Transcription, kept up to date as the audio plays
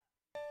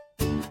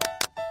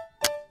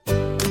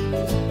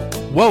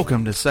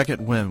Welcome to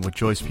Second Wind with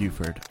Joyce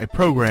Buford, a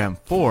program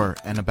for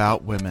and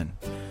about women.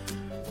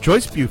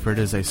 Joyce Buford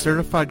is a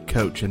certified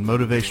coach and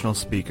motivational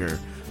speaker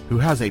who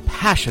has a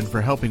passion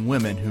for helping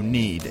women who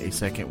need a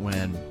second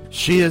wind.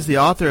 She is the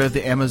author of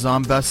the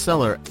Amazon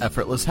bestseller,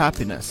 Effortless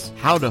Happiness,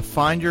 How to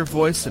Find Your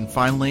Voice and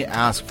Finally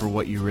Ask for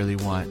What You Really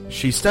Want.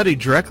 She studied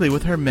directly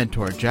with her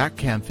mentor, Jack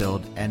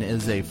Canfield, and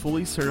is a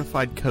fully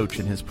certified coach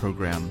in his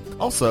program.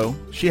 Also,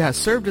 she has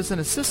served as an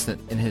assistant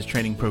in his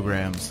training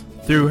programs.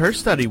 Through her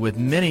study with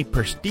many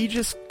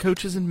prestigious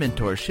coaches and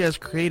mentors, she has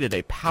created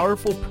a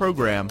powerful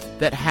program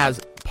that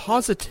has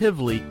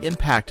positively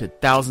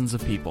impacted thousands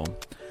of people.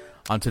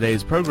 On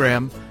today's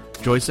program,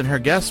 Joyce and her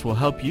guests will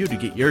help you to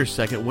get your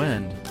second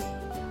wind.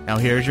 Now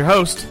here's your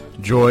host,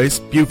 Joyce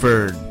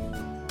Buford.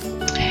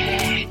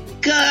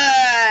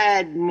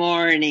 Good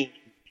morning.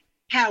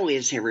 How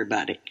is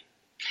everybody?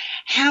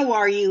 How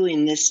are you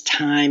in this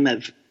time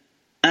of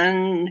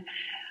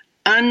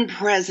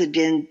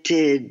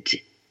unprecedented,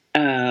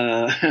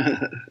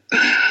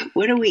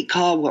 what do we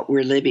call what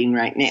we're living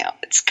right now?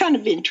 It's kind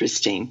of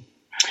interesting.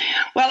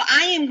 Well,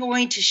 I am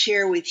going to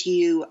share with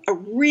you a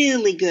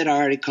really good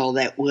article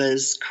that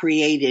was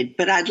created,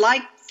 but I'd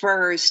like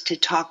first to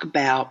talk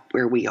about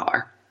where we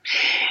are.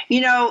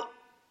 You know,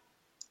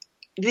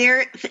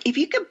 if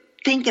you could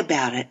think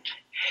about it,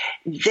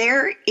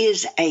 there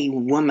is a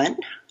woman,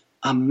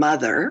 a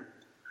mother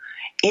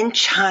in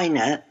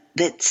China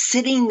that's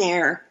sitting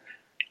there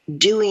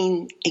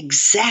doing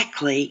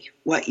exactly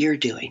what you're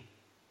doing.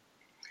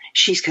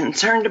 She's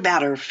concerned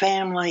about her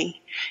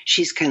family.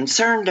 She's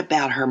concerned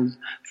about her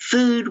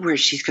food, where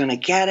she's going to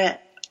get it.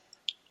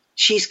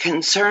 She's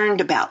concerned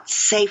about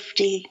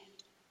safety.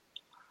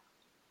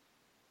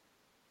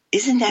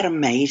 Isn't that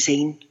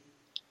amazing?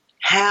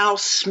 How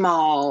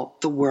small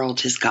the world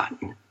has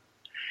gotten.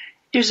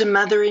 There's a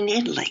mother in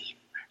Italy.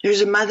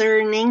 There's a mother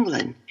in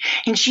England.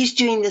 And she's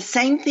doing the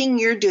same thing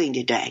you're doing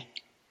today,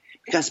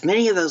 because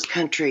many of those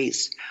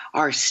countries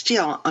are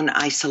still on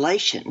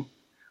isolation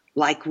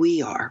like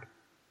we are.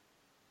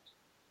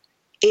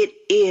 It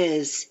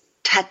is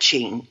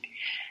touching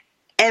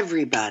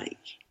everybody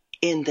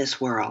in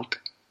this world.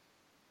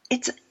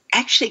 It's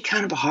actually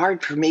kind of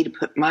hard for me to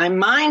put my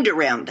mind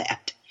around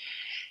that.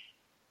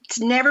 It's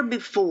never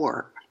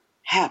before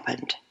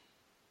happened.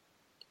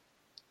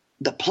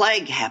 The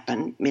plague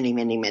happened many,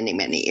 many, many,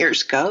 many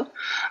years ago,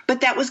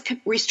 but that was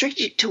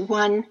restricted to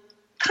one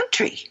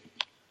country.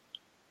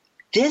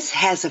 This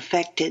has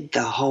affected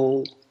the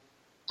whole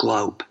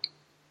globe.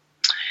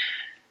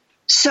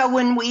 So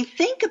when we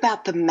think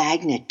about the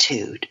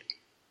magnitude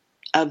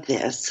of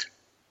this,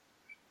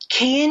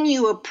 can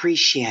you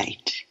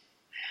appreciate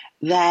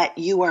that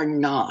you are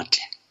not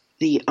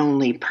the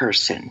only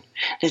person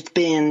that's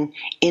been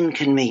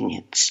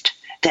inconvenienced,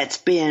 that's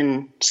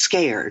been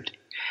scared,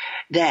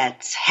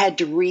 that's had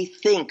to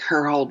rethink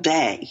her whole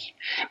day?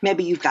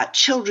 Maybe you've got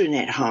children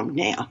at home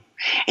now,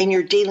 and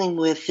you're dealing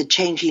with the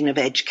changing of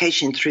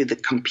education through the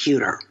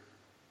computer.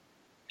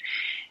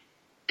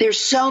 There's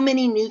so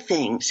many new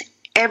things.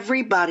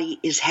 Everybody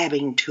is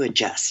having to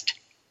adjust.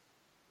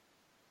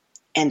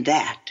 And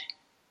that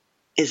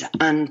is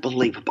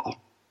unbelievable.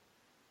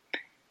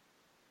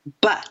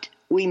 But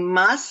we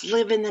must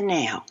live in the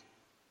now.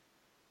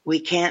 We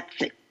can't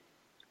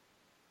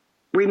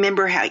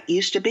remember how it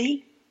used to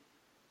be,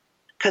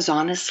 because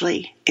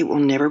honestly, it will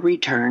never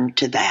return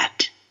to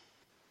that.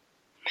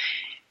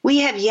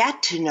 We have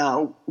yet to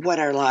know what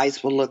our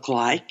lives will look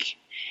like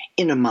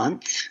in a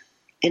month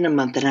and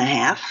a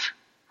half.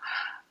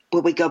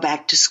 Will we go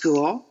back to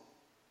school?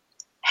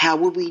 How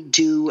will we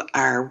do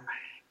our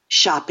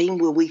shopping?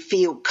 Will we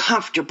feel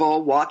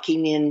comfortable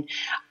walking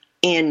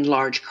in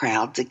large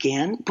crowds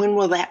again? When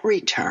will that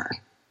return?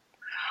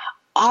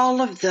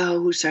 All of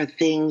those are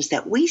things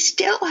that we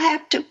still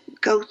have to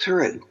go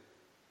through.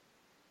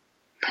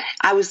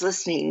 I was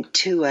listening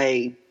to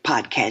a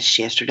podcast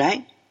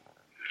yesterday,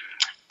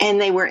 and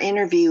they were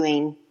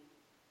interviewing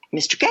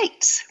Mr.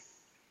 Gates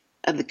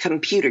of the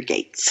Computer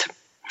Gates.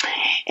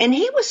 And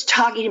he was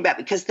talking about,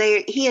 because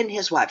he and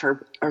his wife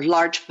are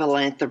large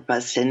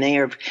philanthropists, and they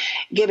have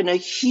given a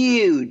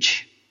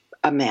huge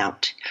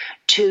amount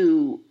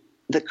to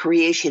the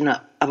creation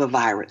of a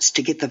virus,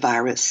 to get the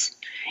virus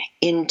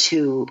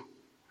into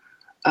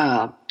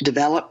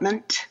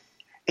development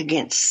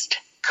against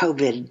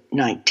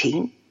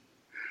COVID-19.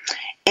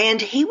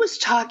 And he was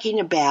talking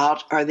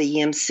about, or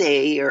the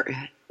MC, or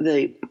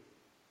the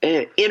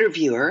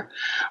interviewer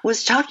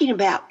was talking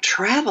about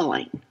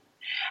traveling.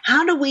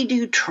 How do we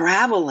do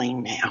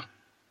traveling now?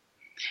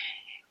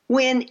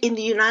 When in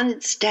the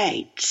United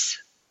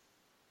States,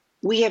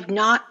 we are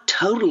not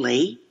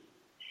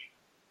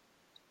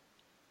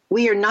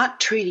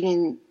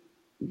treating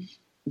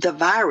the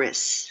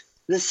virus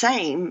the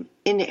same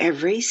in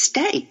every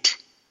state.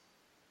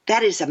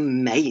 That is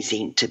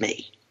amazing to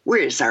me. Where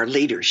is our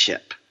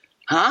leadership?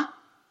 Huh?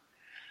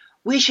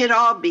 We should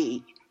all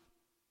be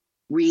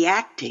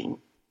reacting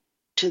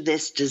to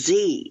this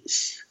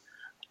disease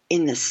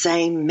in the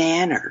same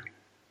manner.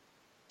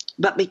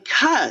 But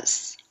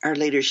because our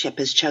leadership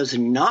has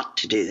chosen not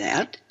to do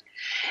that,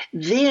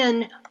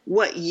 then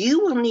what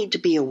you will need to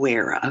be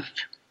aware of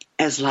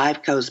as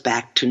life goes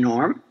back to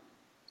norm,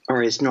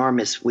 or as norm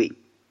as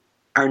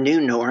our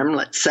new norm,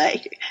 let's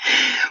say,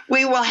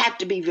 we will have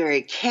to be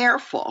very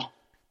careful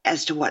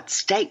as to what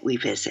state we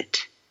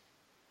visit,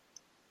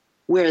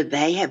 where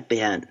they have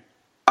been,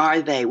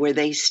 where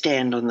they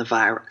stand on the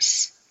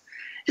virus.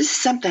 This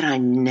is something I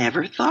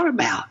never thought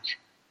about,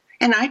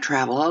 and I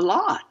travel a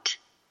lot.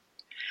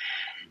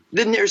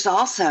 Then there's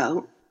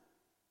also,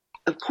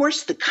 of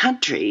course, the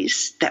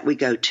countries that we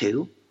go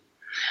to,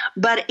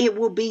 but it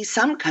will be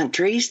some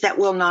countries that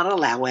will not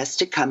allow us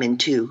to come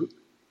into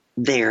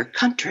their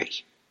country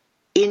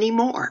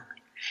anymore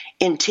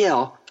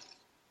until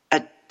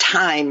a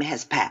time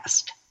has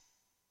passed.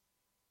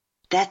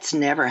 That's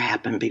never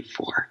happened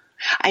before.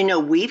 I know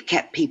we've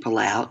kept people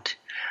out,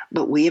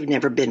 but we have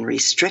never been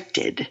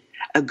restricted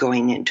of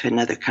going into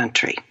another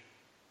country.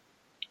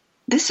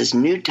 This is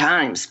new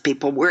times,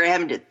 people. We're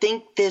having to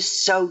think this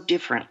so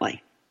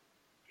differently.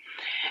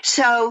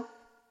 So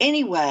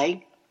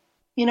anyway,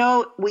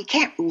 we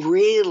can't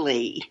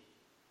really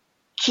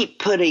keep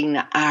putting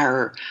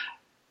our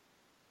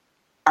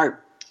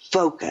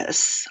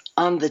focus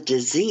on the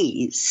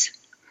disease.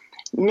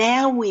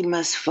 Now we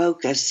must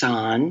focus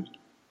on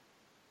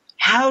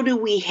how do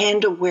we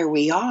handle where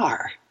we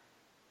are?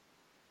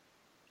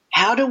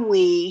 How do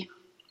we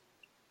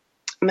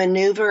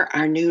maneuver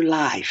our new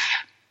life?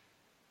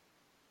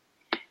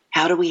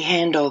 How do we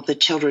handle the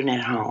children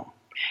at home?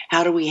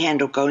 How do we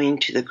handle going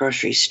to the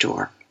grocery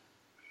store?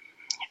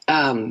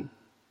 All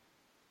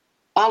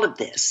of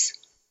this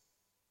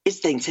is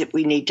things that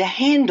we need to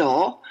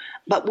handle,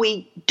 but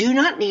we do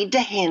not need to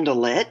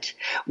handle it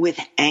with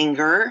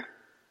anger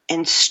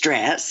and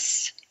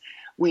stress.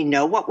 We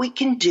know what we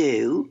can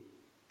do,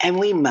 and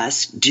we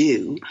must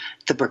do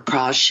the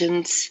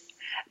precautions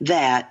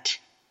that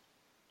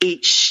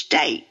each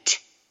state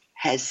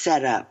has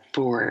set up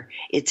for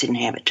its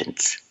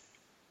inhabitants.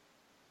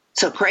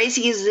 So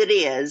crazy as it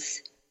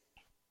is,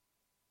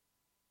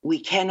 we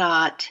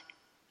cannot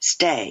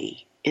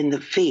stay in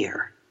the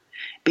fear,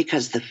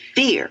 because the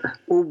fear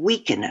will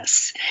weaken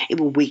us. It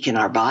will weaken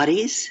our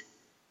bodies,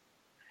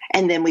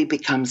 and then we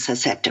become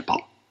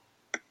susceptible.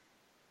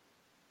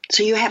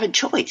 So you have a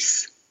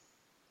choice.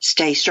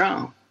 Stay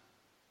strong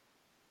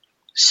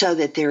so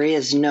that there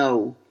is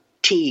no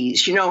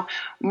tease.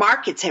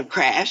 Markets have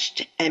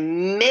crashed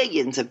and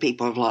millions of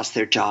people have lost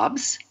their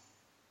jobs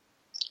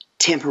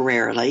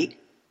temporarily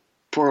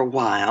for a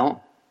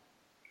while.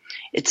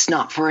 It's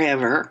not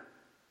forever.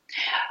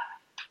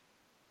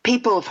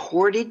 People have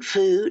hoarded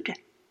food,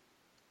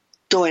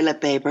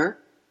 toilet paper.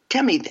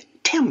 Tell me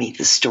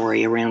the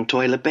story around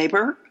toilet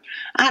paper.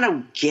 I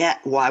don't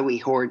get why we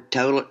hoard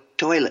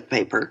toilet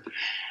paper.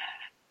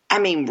 I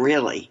mean,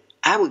 really,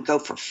 I would go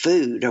for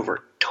food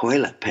over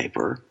toilet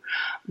paper,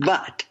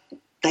 but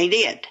they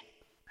did.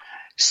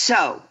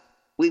 So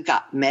we've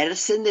got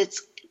medicine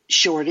that's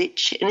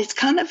shortage, and it's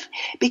kind of,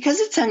 because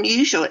it's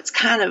unusual, it's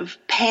kind of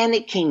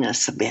panicking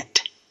us a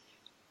bit.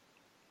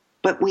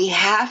 But we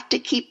have to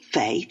keep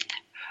faith.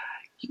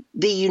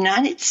 The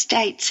United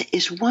States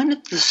is one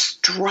of the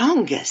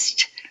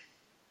strongest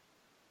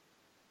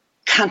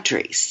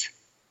countries.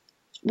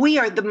 We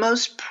are the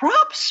most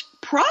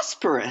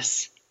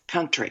prosperous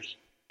country.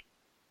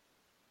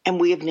 And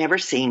we have never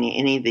seen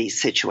any of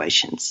these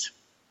situations.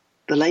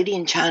 The lady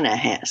in China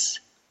has.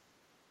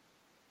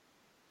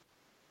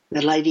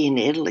 The lady in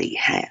Italy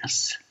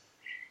has.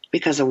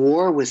 Because a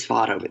war was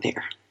fought over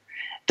there.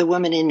 The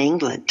woman in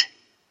England,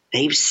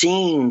 they've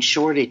seen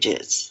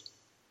shortages.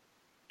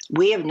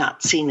 We have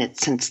not seen it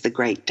since the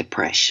Great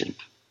Depression.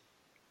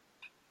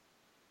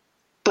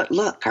 But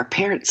look, our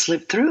parents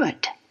lived through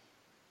it.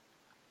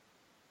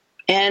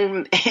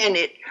 And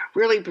it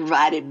really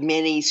provided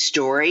many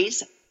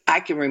stories.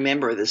 I can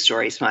remember the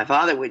stories my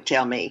father would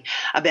tell me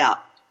about.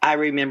 I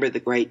remember the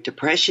Great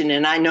Depression,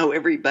 and I know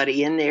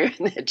everybody in there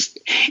that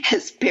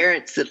has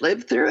parents that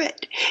lived through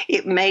it.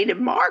 It made a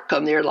mark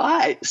on their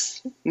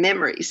lives,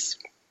 memories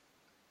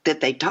that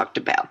they talked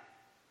about.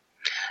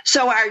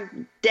 So our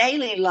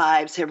daily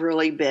lives have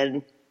really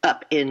been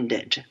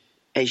upended,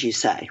 as you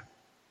say.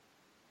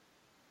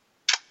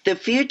 The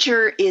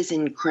future is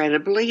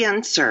incredibly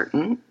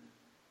uncertain.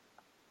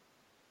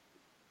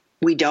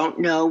 We don't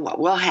know what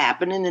will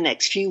happen in the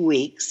next few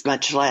weeks,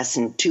 much less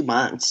in 2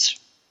 months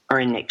or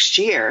in next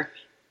year.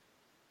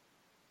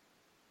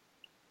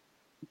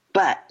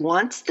 But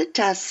once the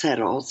dust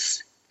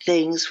settles,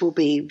 things will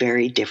be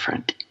very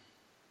different.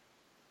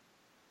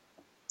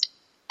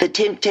 The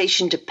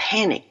temptation to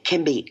panic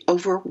can be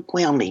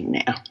overwhelming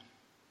now.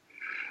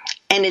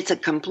 And it's a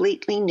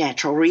completely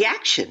natural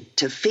reaction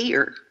to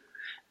fear.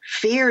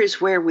 Fear is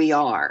where we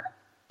are,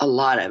 a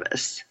lot of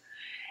us.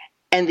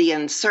 And the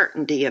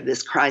uncertainty of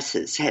this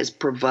crisis has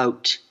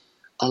provoked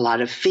a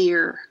lot of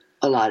fear,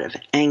 a lot of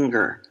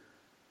anger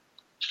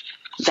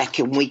that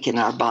can weaken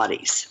our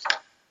bodies.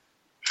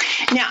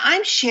 Now,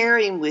 I'm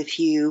sharing with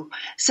you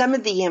some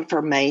of the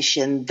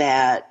information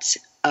that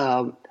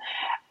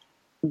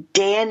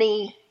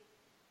Danny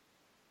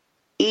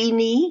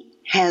Iny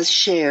has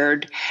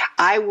shared,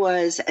 I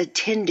was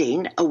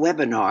attending a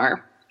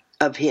webinar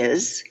of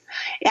his.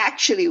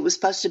 Actually, it was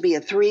supposed to be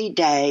a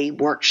 3-day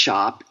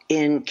workshop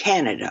in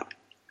Canada.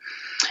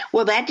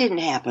 Well, that didn't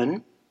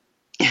happen,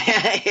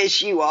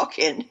 as you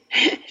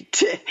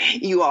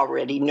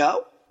already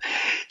know.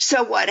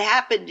 So what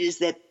happened is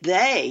that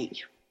they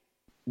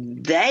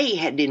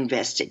had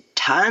invested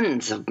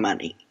tons of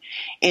money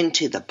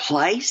into the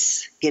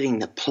place, getting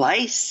the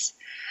place,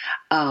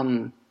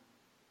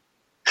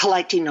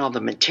 collecting all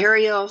the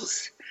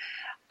materials.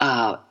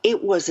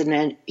 It was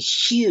a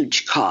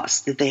huge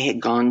cost that they had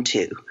gone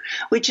to,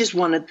 which is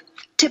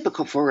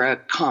typical for a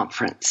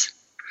conference.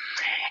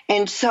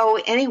 And so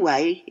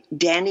anyway,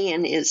 Danny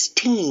and his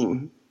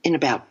team, in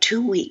about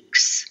 2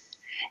 weeks,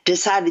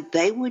 decided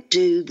they would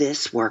do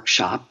this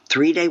workshop,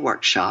 3-day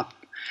workshop,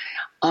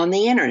 on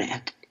the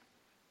internet.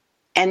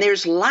 And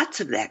there's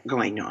lots of that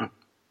going on.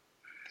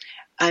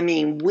 I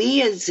mean,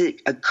 we as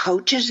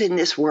coaches in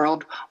this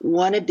world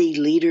want to be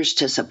leaders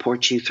to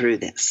support you through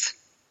this.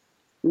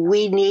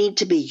 We need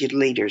to be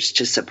leaders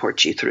to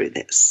support you through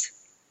this.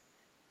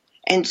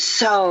 And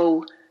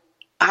so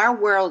our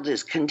world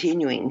is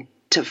continuing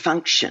to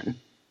function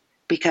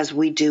because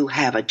we do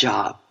have a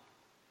job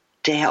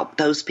to help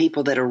those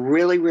people that are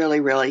really,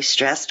 really, really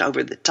stressed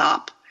over the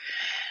top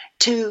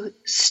to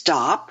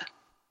stop,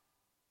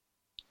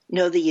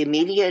 know the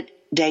immediate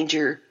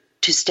danger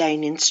to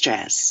staying in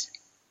stress,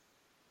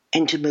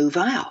 and to move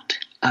out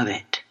of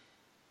it.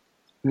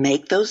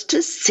 Make those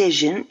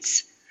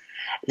decisions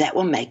that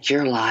will make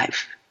your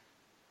life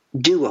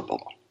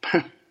doable.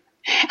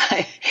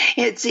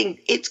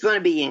 It's going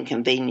to be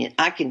inconvenient.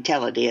 I can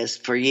tell it is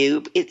for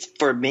you. It's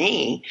for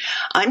me.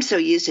 I'm so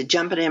used to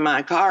jumping in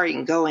my car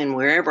and going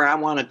wherever I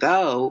want to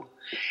go.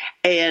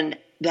 And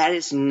that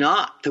is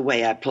not the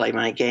way I play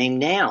my game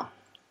now.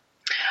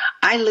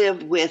 I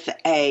live with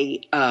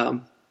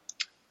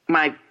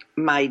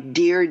my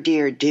dear,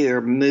 dear,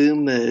 dear Moo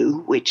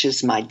Moo, which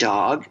is my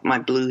dog, my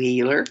blue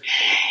heeler.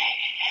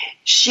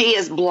 She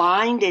is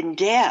blind and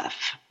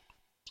deaf.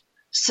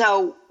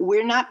 So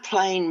we're not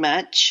playing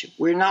much.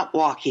 We're not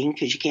walking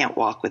because you can't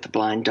walk with a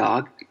blind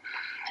dog.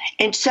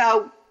 And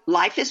so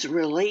life is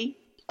really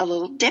a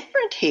little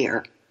different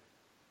here.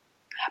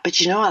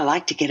 But I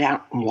like to get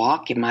out and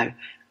walk in my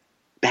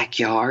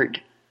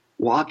backyard,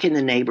 walk in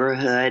the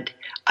neighborhood.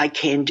 I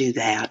can do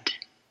that.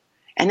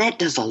 And that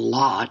does a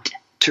lot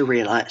to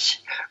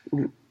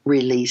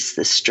release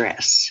the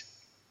stress.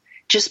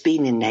 Just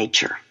being in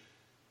nature.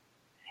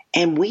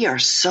 And we are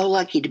so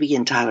lucky to be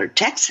in Tyler,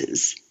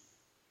 Texas,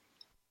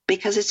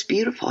 because it's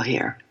beautiful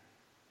here.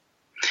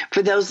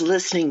 For those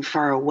listening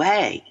far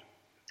away,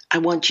 I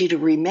want you to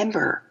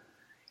remember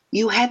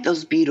you have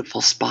those beautiful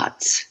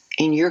spots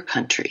in your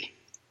country.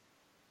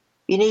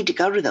 You need to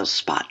go to those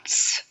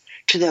spots,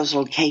 to those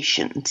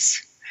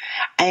locations,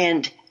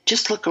 and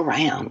just look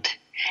around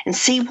and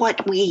see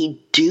what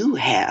we do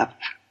have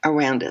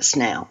around us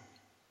now.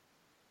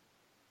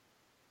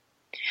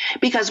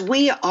 Because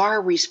we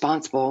are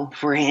responsible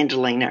for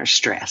handling our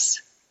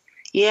stress.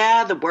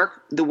 Yeah,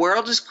 the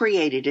world has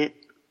created it,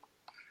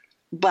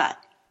 but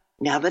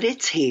now that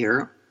it's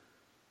here,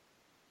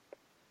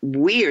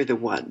 we're the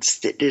ones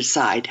that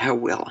decide how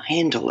we'll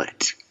handle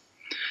it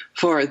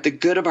for the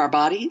good of our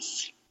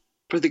bodies,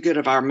 for the good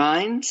of our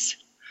minds,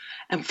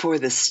 and for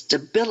the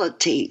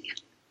stability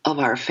of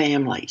our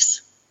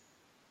families.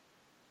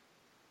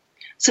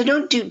 So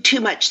don't do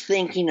too much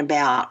thinking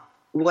about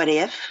what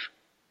if,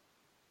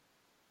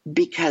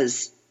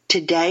 because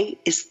today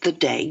is the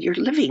day you're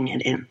living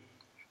it in.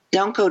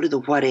 Don't go to the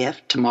what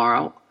if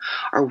tomorrow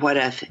or what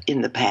if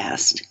in the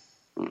past.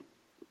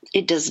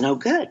 It does no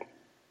good.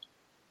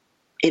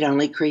 It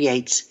only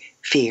creates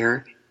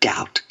fear,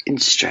 doubt,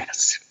 and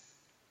stress.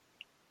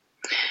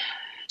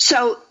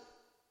 So,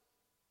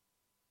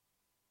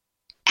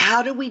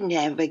 how do we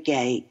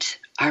navigate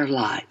our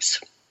lives?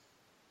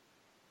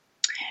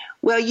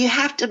 Well,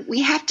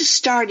 we have to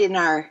start in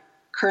our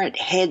current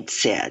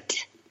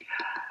headset.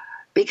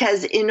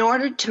 Because in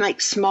order to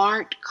make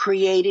smart,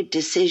 creative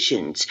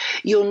decisions,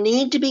 you'll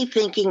need to be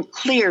thinking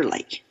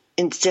clearly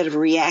instead of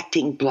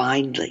reacting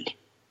blindly.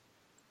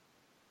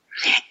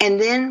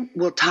 And then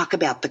we'll talk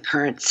about the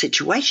current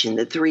situation,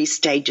 the 3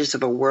 stages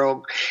of a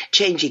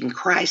world-changing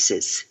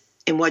crisis,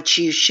 and what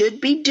you should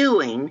be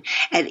doing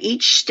at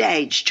each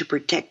stage to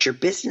protect your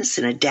business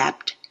and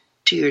adapt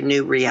to your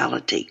new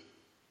reality.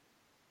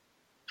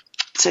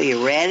 So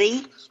you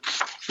ready?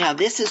 Now,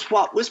 this is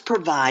what was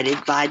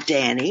provided by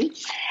Danny,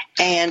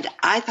 and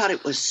I thought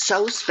it was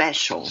so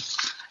special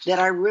that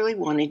I really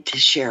wanted to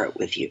share it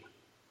with you.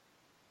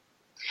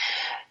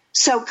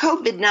 So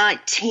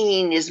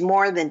COVID-19 is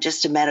more than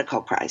just a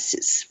medical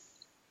crisis.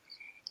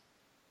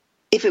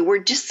 If it were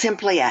just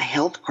simply a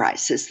health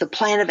crisis, the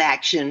plan of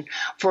action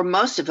for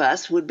most of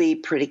us would be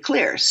pretty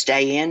clear.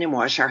 Stay in and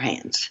wash our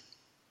hands.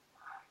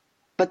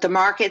 But the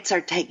markets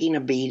are taking a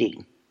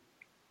beating.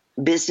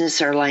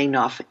 Business are laying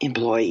off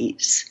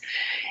employees.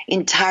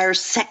 Entire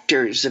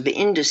sectors of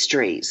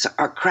industries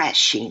are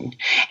crashing,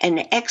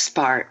 and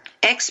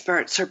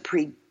experts are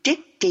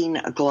predicting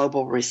a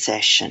global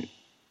recession.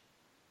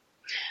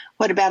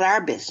 What about our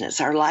business,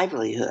 our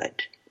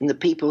livelihood, and the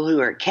people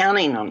who are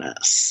counting on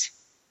us?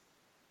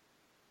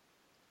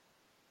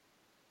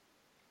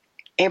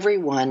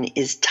 Everyone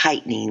is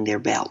tightening their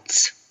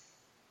belts.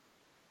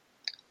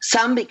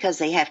 Some because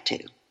they have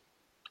to,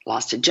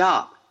 lost a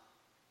job.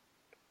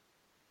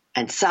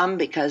 And some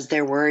because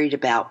they're worried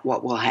about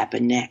what will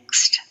happen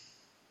next.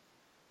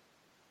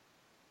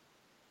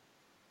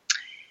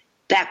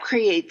 That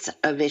creates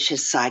a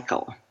vicious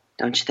cycle,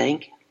 don't you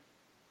think?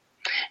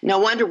 No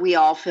wonder we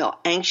all feel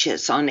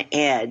anxious, on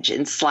edge,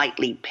 and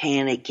slightly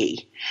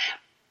panicky.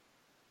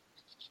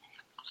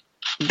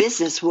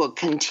 Business will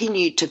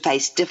continue to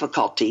face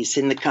difficulties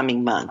in the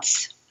coming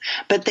months,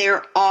 but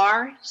there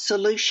are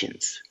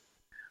solutions.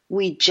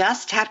 We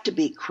just have to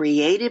be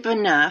creative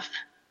enough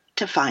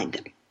to find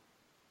them.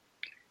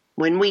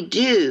 When we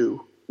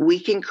do, we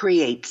can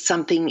create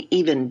something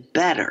even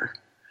better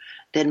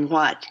than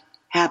what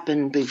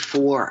happened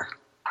before.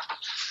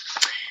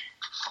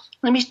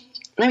 Let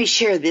me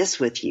share this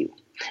with you.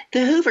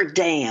 The Hoover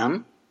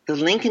Dam, the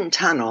Lincoln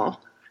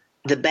Tunnel,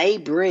 the Bay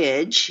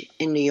Bridge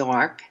in New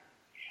York,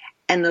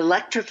 and the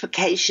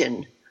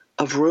electrification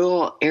of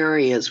rural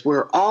areas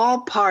were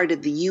all part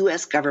of the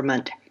U.S.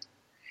 government's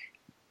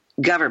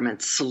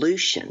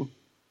solution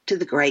to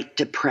the Great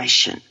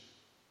Depression.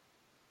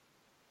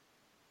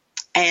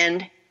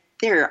 And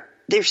they're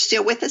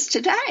still with us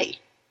today.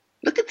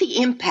 Look at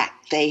the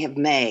impact they have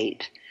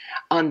made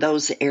on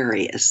those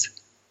areas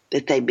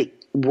that they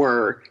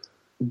were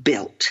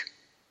built.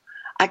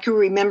 I can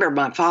remember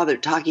my father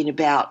talking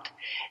about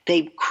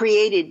they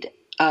created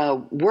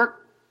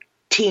work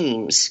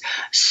teams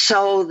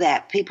so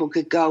that people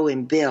could go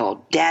and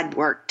build. Dad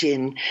worked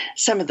in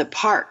some of the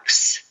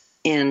parks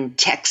in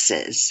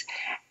Texas,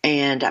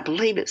 and I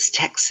believe it's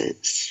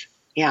Texas.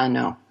 Yeah, I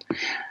know.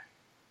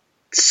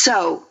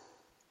 So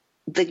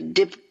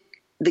the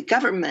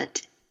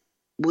government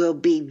will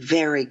be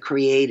very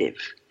creative.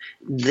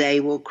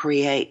 They will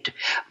create.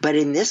 But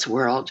in this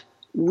world,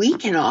 we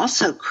can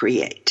also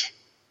create.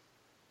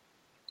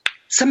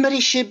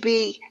 Somebody should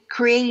be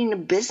creating a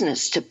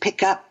business to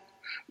pick up,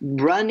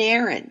 run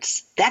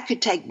errands. That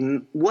could take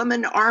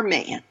woman or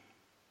man,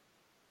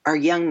 or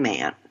young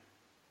man,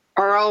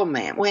 or old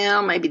man.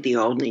 Well, maybe the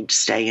old need to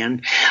stay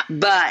in.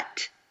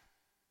 But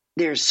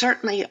there's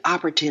certainly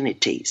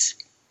opportunities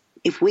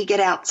if we get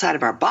outside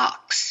of our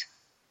box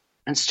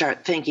and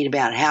start thinking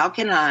about how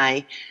can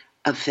I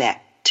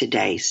affect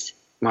today's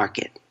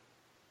market.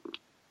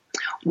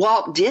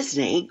 Walt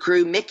Disney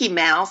grew Mickey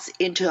Mouse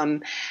into a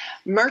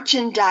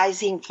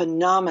merchandising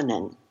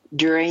phenomenon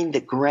during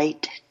the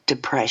Great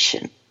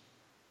Depression.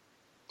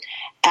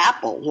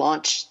 Apple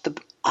launched the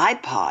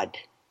iPod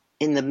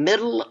in the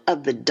middle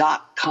of the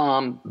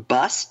dot-com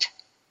bust,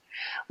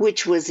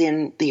 which was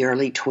in the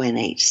early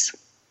 20s.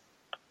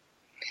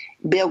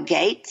 Bill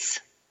Gates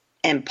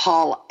and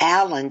Paul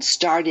Allen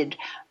started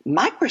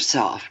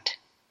Microsoft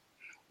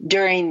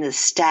during the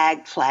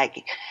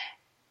stagflation,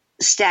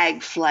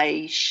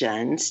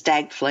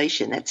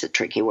 that's a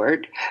tricky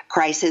word,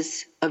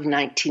 crisis of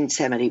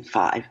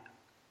 1975.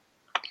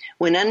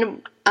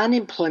 When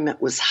unemployment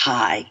was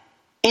high,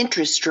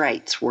 interest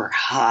rates were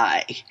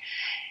high,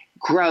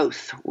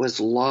 growth was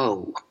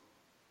low,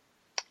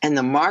 and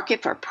the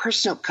market for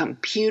personal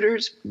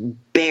computers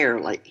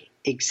barely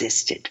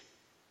existed.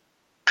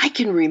 I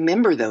can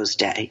remember those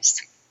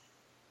days.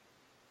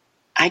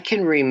 I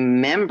can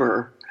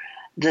remember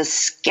the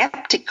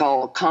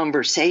skeptical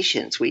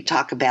conversations we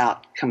talk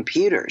about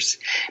computers,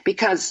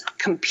 because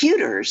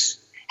computers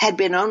had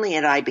been only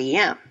at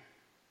IBM,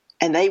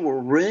 and they were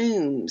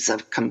rooms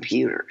of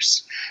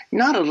computers,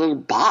 not a little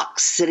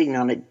box sitting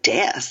on a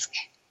desk.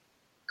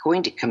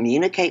 Going to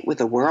communicate with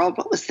the world?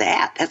 What was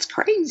that? That's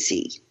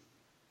crazy.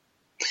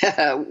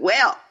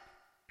 Well,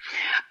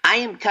 I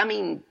am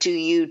coming to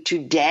you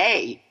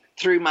today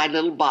through my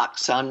little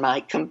box on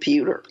my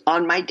computer,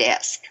 on my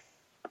desk,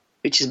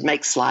 which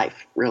makes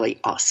life really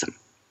awesome.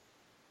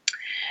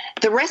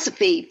 The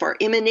recipe for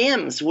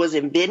M&Ms was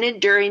invented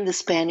during the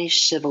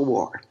Spanish Civil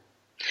War.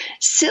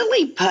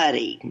 Silly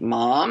Putty,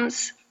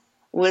 moms,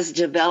 was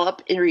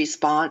developed in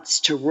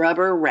response to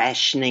rubber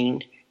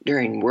rationing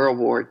during World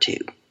War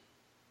II.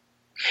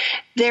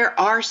 There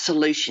are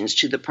solutions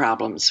to the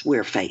problems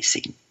we're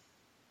facing,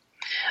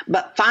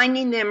 but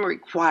finding them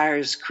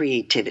requires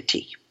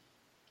creativity.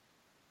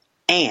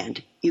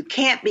 And you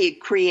can't be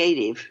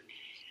creative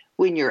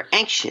when you're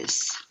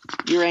anxious.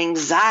 Your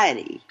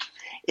anxiety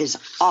is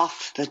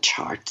off the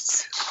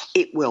charts.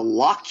 It will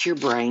lock your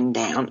brain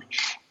down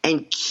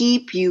and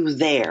keep you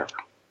there.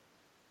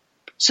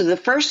 So the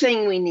first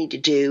thing we need to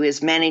do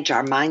is manage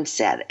our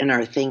mindset and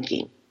our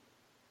thinking.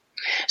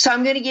 So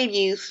I'm going to give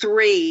you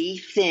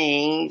three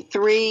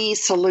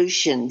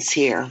solutions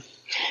here.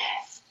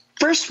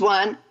 First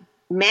one,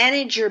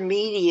 manage your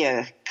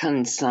media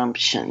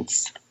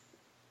consumptions.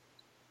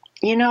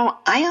 You know,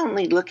 I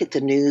only look at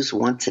the news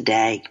once a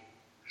day,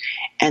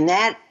 and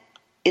that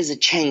is a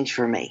change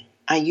for me.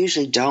 I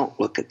usually don't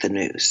look at the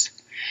news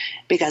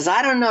because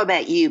I don't know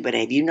about you, but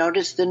have you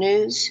noticed the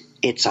news?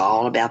 It's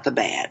all about the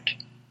bad.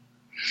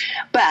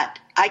 But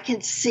I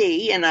can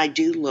see, and I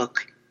do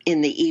look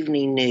in the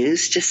evening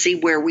news to see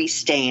where we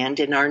stand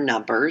in our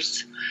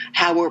numbers,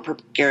 how we're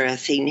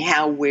progressing,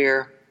 how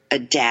we're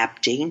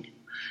adapting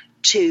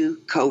to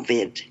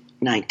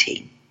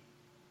COVID-19.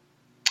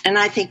 And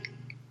I think,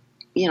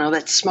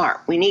 that's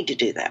smart. We need to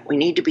do that. We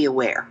need to be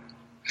aware.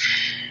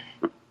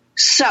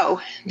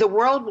 So the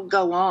world will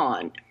go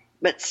on,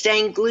 but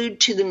staying glued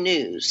to the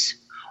news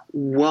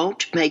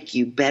won't make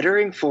you better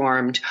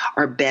informed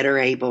or better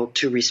able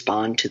to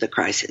respond to the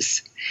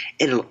crisis.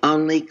 It'll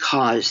only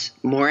cause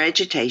more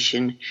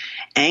agitation,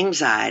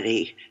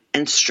 anxiety,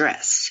 and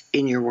stress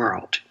in your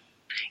world.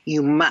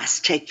 You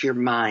must take your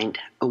mind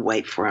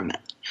away from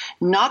it.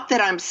 Not that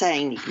I'm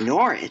saying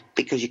ignore it,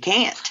 because you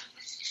can't.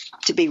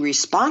 To be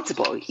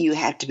responsible, you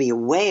have to be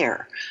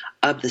aware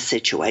of the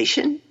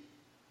situation,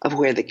 of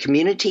where the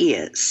community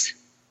is.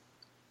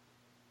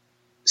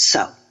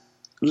 So,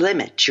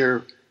 limit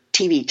your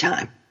TV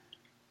time.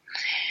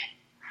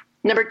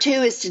 Number 2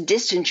 is to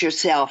distance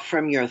yourself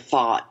from your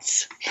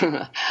thoughts.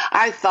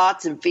 Our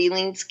thoughts and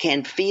feelings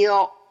can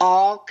feel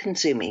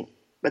all-consuming,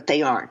 but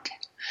they aren't.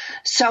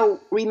 So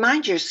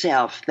remind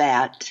yourself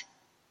that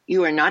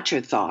you are not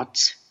your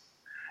thoughts.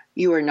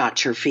 You are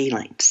not your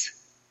feelings.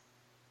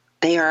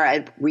 They are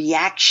a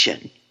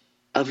reaction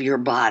of your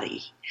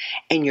body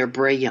and your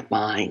brilliant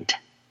mind.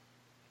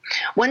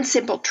 One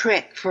simple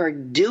trick for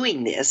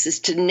doing this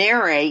is to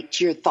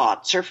narrate your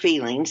thoughts or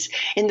feelings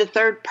in the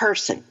third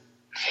person.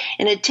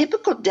 In a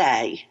typical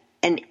day,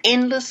 an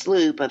endless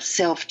loop of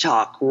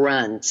self-talk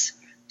runs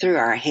through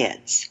our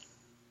heads,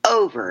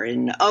 over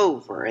and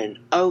over and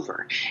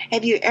over.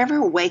 Have you ever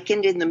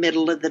awakened in the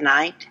middle of the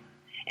night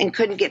and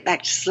couldn't get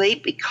back to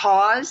sleep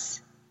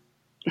because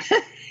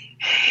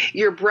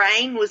your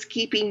brain was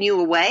keeping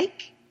you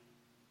awake?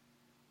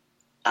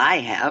 I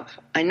have.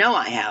 I know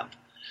I have.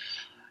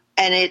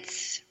 And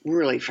it's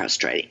really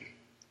frustrating.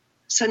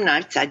 Some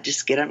nights I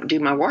just get up and do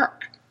my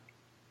work.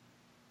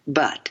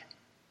 But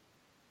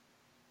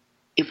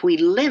if we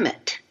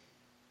limit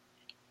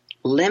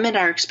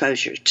our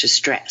exposure to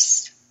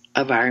stress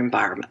of our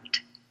environment,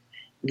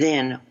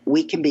 then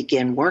we can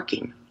begin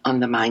working on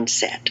the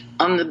mindset,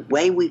 on the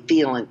way we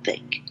feel and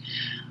think.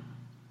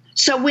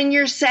 So when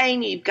you're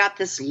saying you've got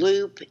this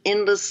loop,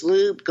 endless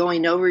loop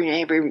going over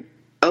and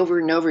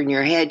over in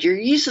your head, you're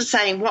usually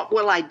saying, what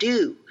will I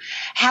do?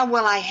 How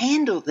will I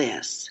handle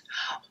this?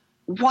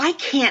 Why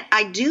can't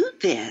I do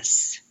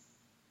this?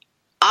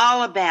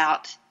 All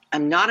about,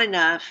 I'm not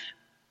enough.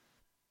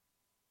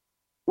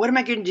 What am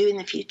I going to do in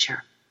the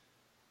future?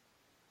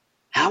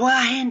 How will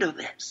I handle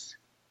this?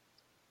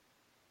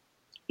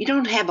 You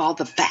don't have all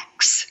the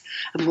facts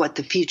of what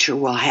the future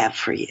will have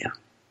for you.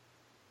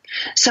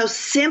 So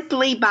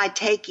simply by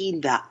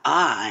taking the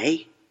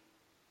I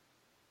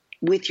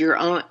with your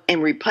own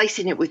and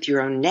replacing it with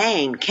your own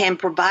name can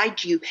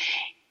provide you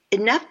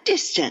enough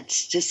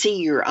distance to see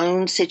your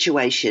own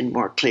situation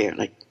more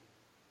clearly.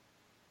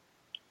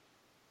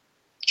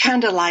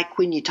 Kind of like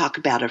when you talk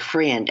about a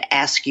friend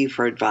ask you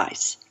for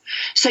advice.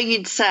 So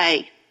you'd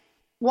say,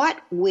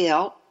 what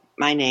will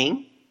my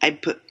name,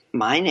 I'd put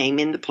my name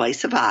in the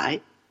place of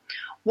I,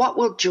 what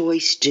will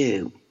Joyce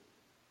do?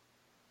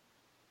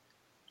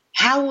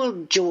 How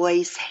will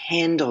Joyce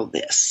handle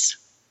this?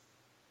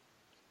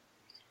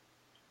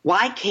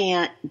 Why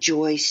can't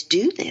Joyce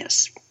do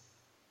this?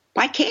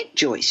 Why can't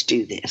Joyce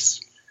do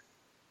this?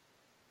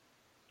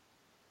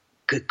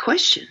 Good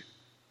question.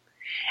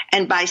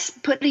 And by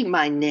putting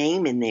my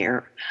name in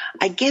there,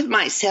 I give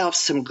myself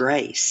some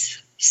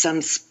grace,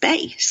 some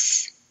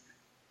space.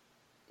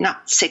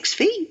 Not 6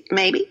 feet,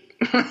 maybe,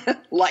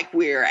 like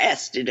we're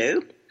asked to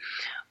do,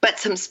 but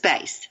some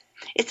space.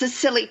 It's a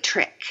silly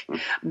trick,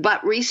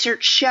 but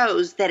research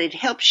shows that it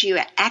helps you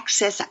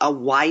access a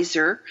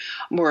wiser,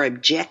 more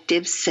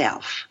objective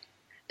self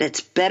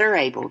that's better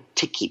able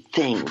to keep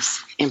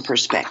things in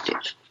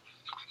perspective.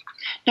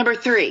 Number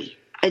 3,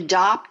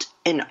 adopt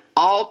an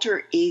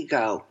alter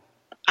ego.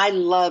 I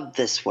love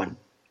this one.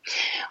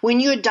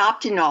 When you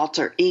adopt an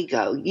alter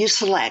ego, you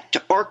select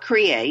or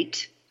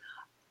create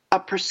a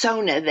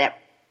persona that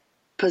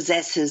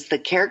possesses the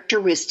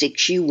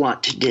characteristics you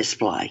want to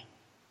display,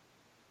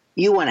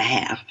 you want to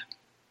have.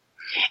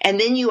 And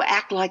then you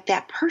act like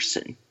that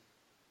person.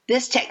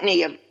 This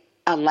technique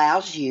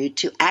allows you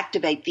to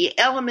activate the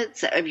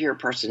elements of your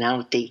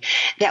personality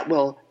that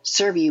will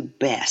serve you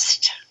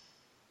best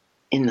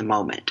in the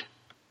moment,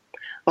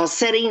 while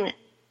setting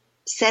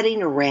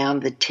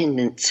around the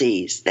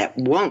tendencies that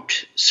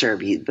won't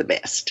serve you the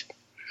best.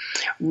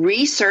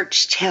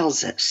 Research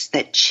tells us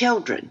that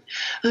children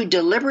who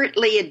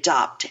deliberately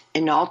adopt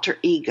an alter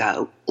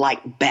ego,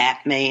 like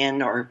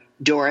Batman or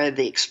Dora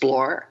the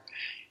Explorer,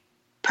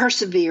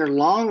 persevere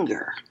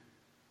longer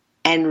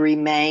and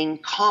remain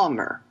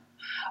calmer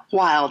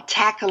while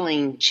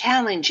tackling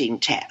challenging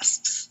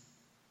tasks.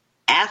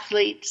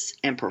 Athletes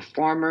and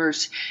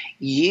performers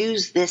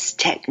use this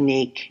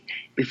technique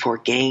before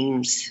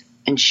games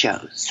and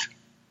shows.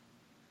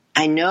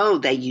 I know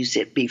they use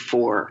it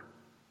before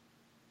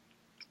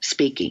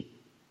speaking.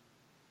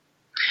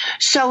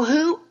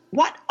 So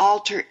what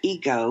alter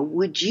ego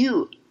would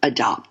you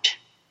adopt?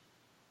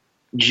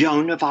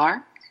 Joan of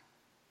Arc?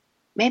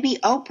 Maybe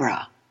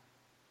Oprah?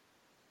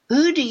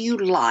 Who do you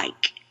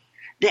like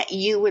that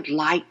you would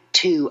like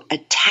to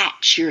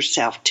attach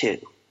yourself to?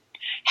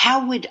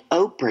 How would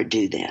Oprah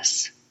do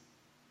this?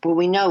 Well,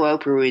 we know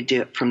Oprah would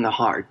do it from the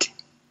heart,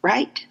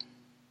 right?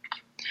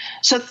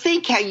 So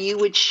think how you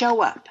would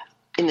show up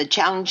in the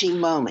challenging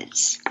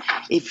moments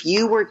if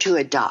you were to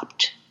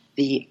adopt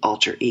the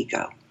alter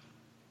ego.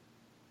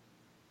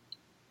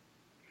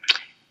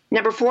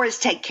 Number 4 is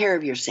take care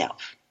of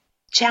yourself.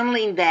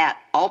 Channeling that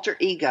alter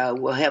ego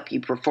will help you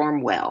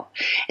perform well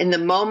in the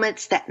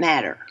moments that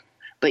matter,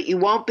 but you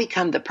won't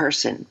become that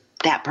person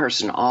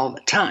all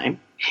the time.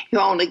 You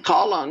only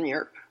call on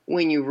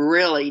when you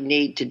really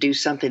need to do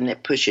something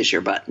that pushes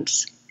your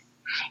buttons.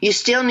 You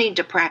still need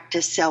to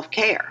practice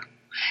self-care.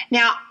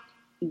 Now,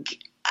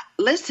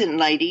 listen,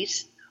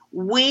 ladies,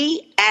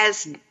 we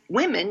as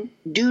women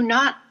do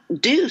not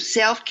do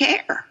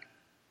self-care.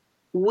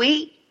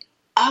 We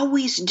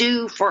always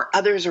do for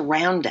others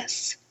around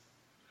us.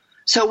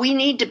 So we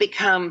need to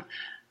become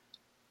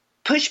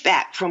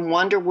pushback from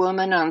Wonder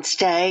Woman on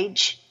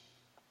stage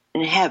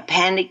and have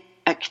panic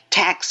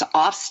attacks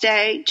off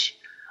stage.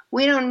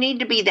 We don't need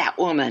to be that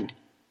woman.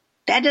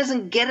 That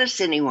doesn't get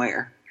us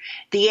anywhere.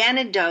 The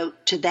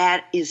antidote to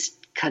that is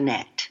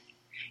connect.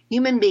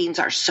 Human beings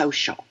are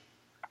social,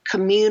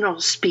 communal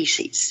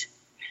species.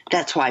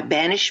 That's why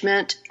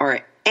banishment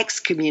or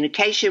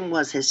excommunication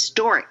was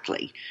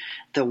historically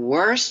the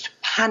worst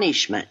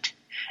punishment,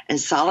 and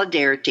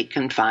solitary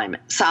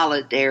confinement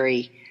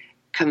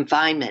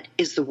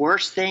is the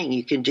worst thing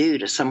you can do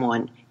to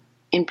someone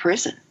in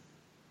prison.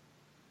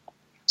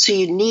 So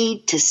you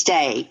need to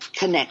stay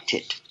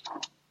connected.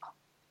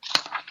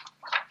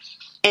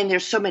 And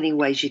there's so many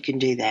ways you can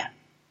do that.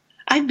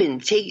 I've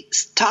been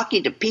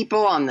talking to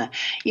people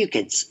you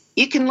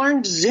can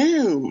learn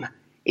Zoom.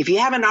 If you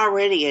haven't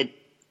already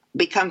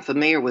become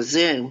familiar with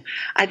Zoom,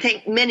 I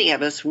think many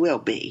of us will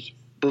be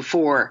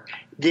before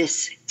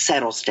this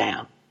settles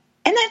down.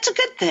 And that's a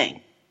good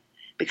thing,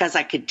 because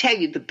I can tell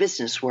you the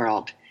business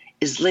world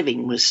is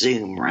living with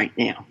Zoom right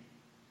now.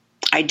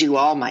 I do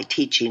all my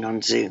teaching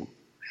on Zoom.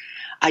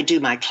 I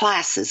do my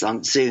classes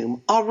on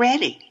Zoom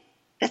already.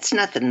 That's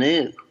nothing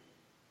new.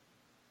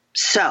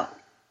 So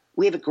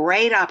we have a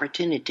great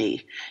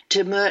opportunity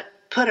to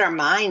put our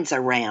minds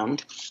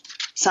around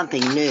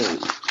something new,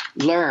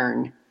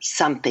 learn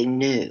something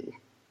new.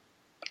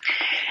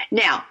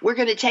 Now, we're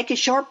going to take a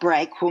short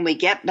break. When we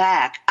get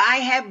back, I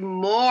have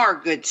more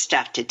good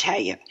stuff to tell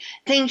you,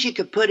 things you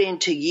could put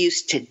into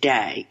use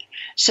today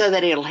so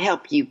that it'll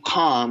help you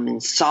calm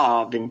and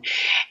solve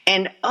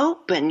and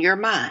open your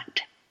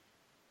mind.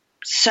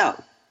 So,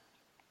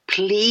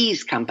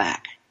 please come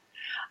back.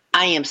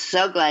 I am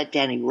so glad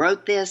Danny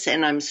wrote this,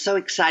 and I'm so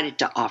excited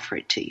to offer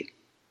it to you.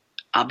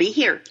 I'll be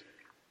here.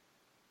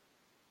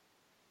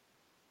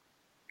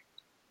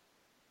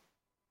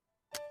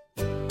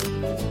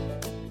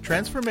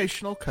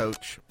 Transformational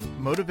coach,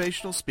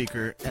 motivational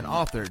speaker, and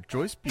author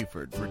Joyce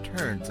Buford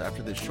returns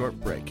after this short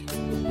break.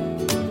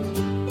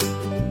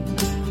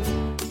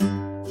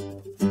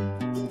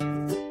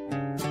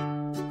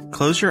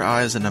 Close your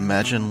eyes and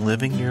imagine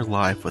living your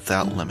life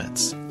without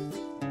limits.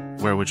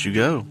 Where would you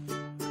go?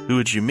 Who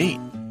would you meet?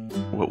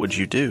 What would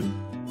you do?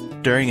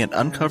 During an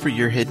Uncover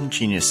Your Hidden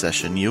Genius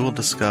session, you will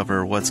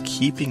discover what's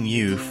keeping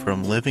you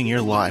from living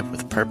your life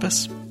with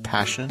purpose,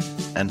 passion,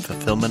 and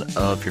fulfillment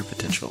of your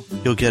potential.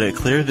 You'll get a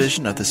clear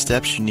vision of the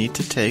steps you need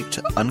to take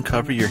to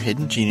uncover your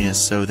hidden genius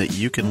so that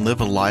you can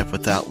live a life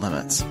without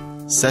limits.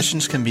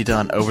 Sessions can be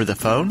done over the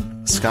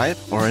phone,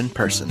 Skype, or in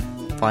person.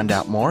 Find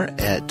out more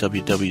at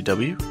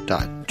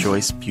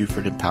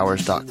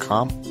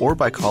www.joycebufordempowers.com or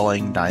by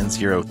calling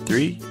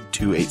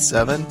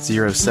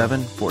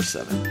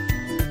 903-287-0747.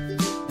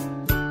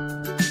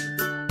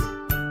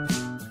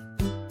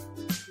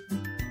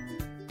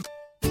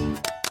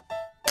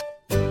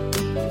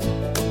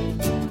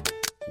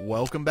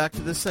 Welcome back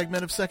to this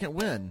segment of Second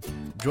Wind.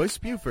 Joyce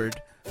Buford,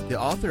 the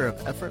author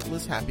of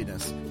Effortless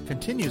Happiness,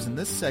 continues in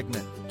this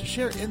segment to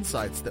share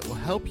insights that will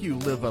help you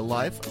live a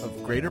life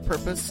of greater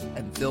purpose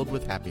and filled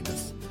with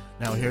happiness.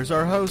 Now here's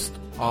our host,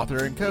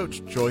 author and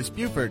coach, Joyce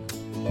Buford.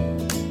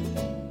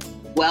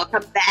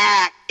 Welcome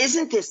back.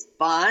 Isn't this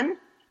fun?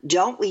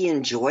 Don't we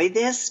enjoy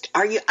this?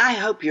 I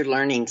hope you're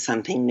learning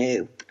something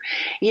new.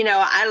 You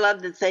know, I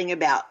love the thing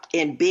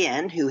and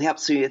Ben, who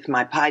helps me with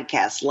my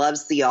podcast,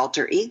 loves the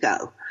alter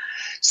ego.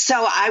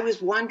 So I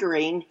was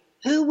wondering,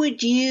 who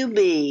would you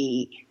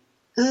be?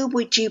 Who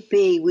would you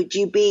be? Would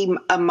you be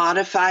a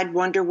modified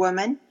Wonder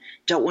Woman?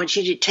 Don't want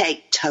you to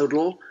take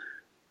total.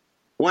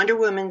 Wonder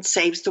Woman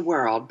saves the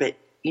world, but,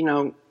 you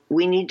know,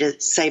 we need to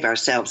save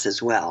ourselves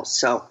as well.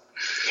 So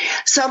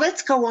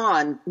let's go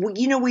on.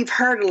 You know, we've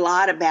heard a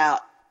lot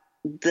about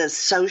the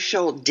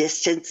social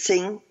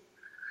distancing,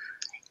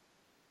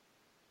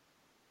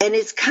 and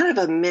it's kind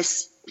of a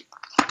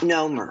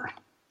misnomer.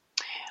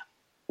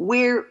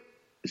 We're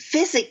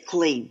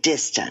physically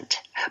distant,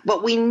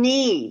 but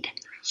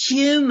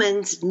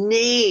humans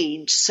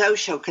need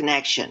social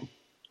connection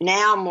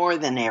now more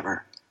than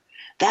ever.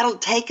 That'll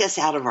take us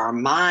out of our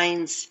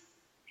minds,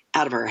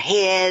 out of our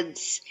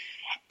heads,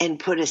 and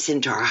put us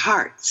into our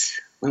hearts.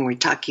 When we're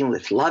talking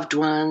with loved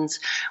ones,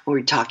 when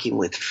we're talking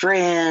with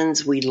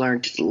friends, we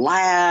learn to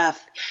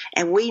laugh,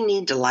 and we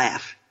need to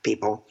laugh,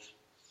 people.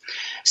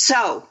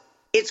 So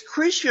it's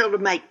crucial to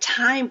make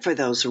time for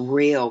those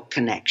real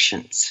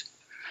connections.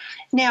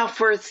 Now,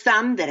 for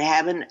some that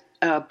haven't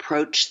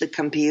approached the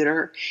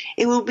computer,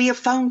 it will be a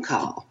phone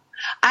call.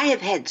 I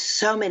have had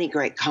so many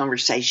great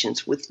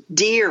conversations with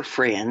dear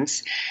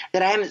friends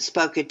that I haven't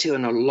spoken to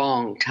in a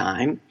long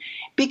time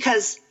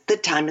because the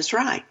time is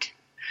right.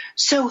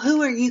 So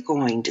who are you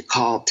going to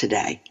call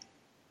today?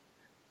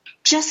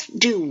 Just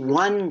do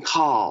one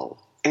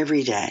call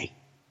every day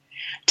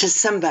to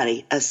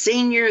somebody, a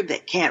senior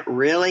that can't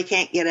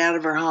get out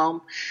of her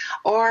home,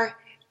 or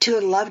to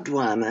a loved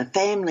one, a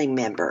family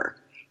member,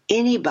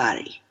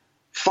 anybody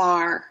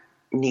far,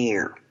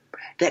 near,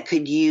 that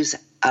could use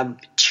a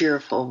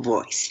cheerful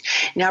voice.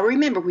 Now,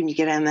 remember, when you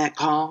get on that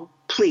call,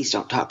 please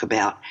don't talk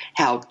about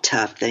how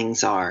tough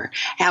things are,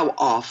 how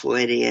awful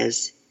it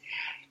is.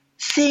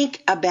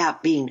 Think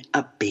about being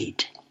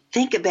upbeat.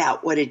 Think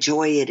about what a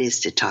joy it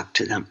is to talk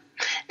to them.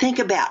 Think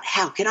about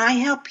how can I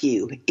help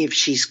you if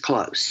she's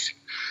close.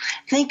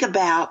 Think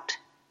about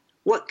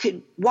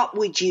what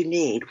would you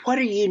need? What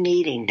are you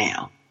needing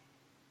now?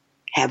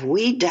 Have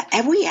we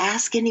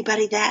asked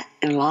anybody that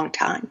in a long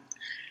time?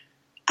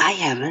 I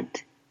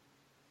haven't.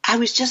 I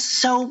was just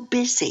so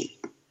busy.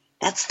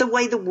 That's the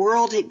way the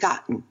world had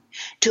gotten,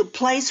 to a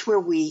place where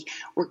we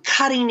were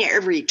cutting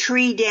every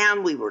tree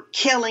down, we were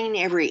killing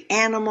every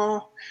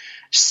animal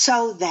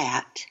so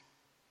that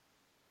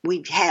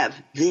we'd have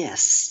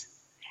this.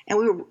 And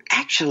we were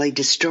actually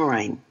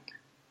destroying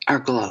our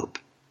globe.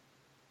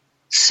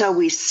 So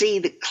we see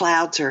the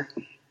clouds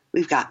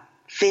we've got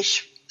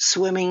fish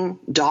swimming,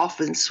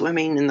 dolphins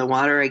swimming in the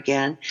water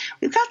again.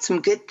 We've got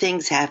some good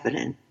things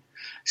happening.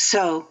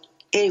 So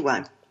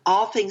anyway,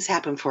 all things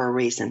happen for a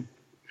reason.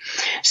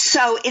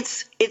 So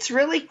it's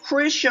really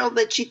crucial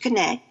that you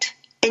connect,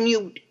 and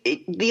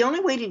the only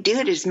way to do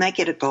it is make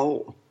it a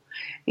goal.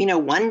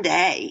 One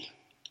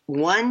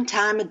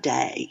time a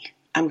day,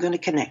 I'm going to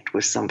connect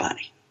with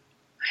somebody.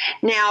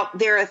 Now,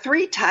 there are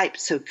 3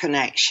 types of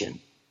connection.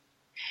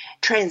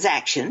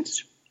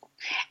 Transactions,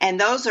 and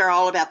those are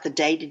all about the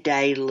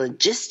day-to-day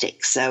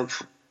logistics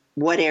of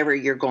whatever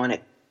your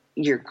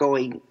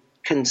going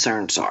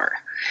concerns are.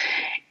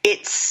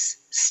 It's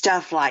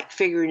stuff like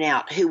figuring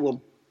out who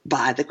will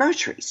buy the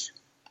groceries,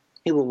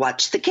 who will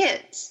watch the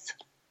kids,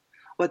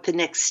 what the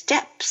next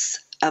steps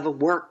of a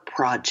work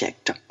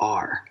project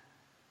are.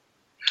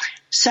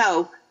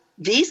 So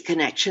these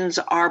connections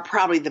are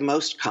probably the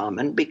most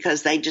common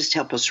because they just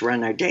help us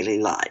run our daily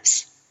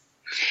lives.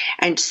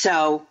 And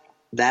so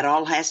that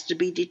all has to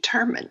be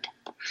determined.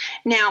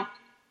 Now,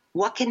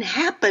 what can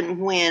happen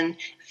when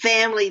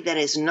family that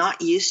is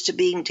not used to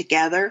being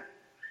together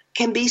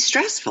can be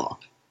stressful?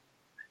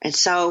 And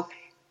so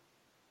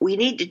we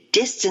need to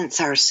distance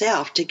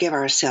ourselves to give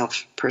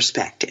ourselves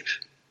perspective.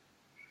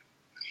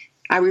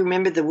 I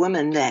remember the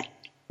woman that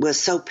was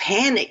so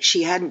panicked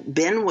she hadn't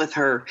been with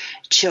her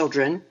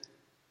children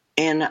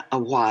in a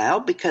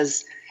while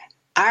because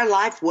our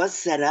life was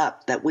set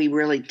up that we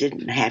really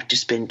didn't have to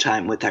spend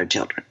time with our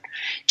children.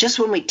 Just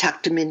when we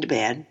tucked them into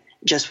bed,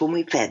 just when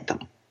we fed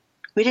them.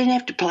 We didn't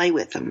have to play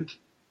with them.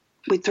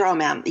 We'd throw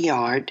them out in the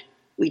yard.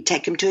 We'd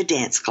take them to a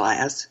dance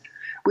class.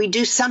 We'd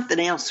do something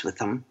else with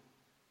them,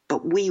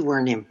 but we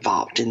weren't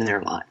involved in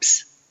their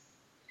lives.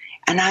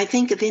 And I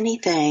think, if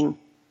anything,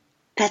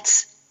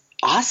 that's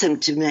awesome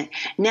to me.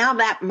 Now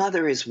that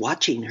mother is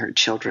watching her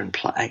children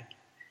play,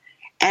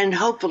 and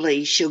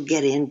hopefully she'll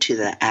get into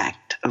the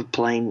act of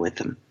playing with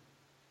them.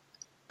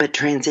 But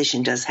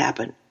transition does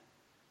happen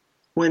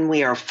when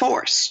we are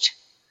forced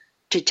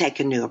to take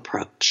a new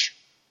approach.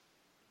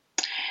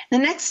 The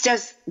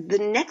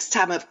next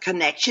type of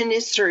connection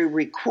is through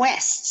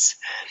requests.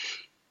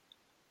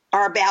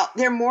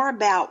 They're more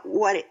about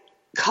what it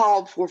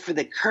called for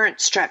the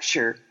current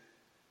structure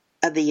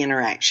of the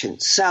interaction.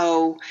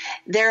 So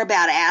they're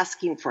about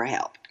asking for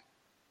help.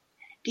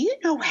 Do you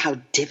know how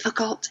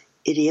difficult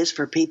it is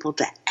for people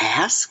to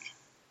ask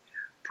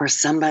for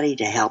somebody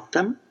to help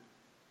them?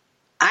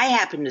 I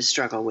happen to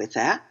struggle with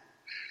that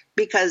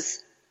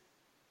because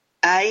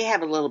I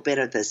have a little bit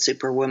of the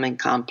superwoman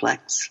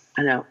complex.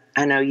 I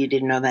know you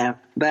didn't know that,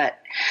 but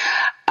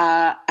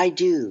I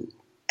do.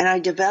 And I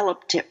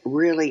developed it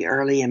really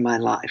early in my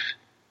life.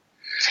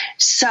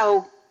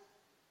 So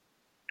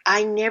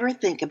I never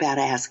think about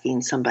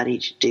asking somebody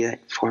to do it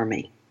for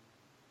me.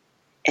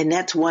 And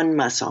that's one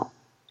muscle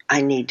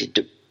I need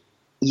to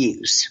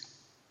use.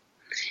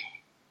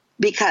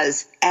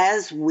 Because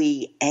as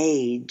we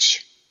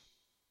age,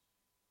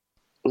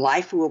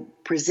 life will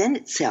present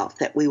itself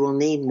that we will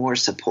need more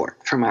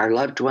support from our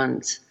loved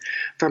ones,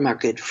 from our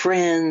good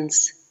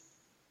friends.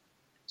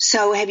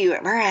 So have you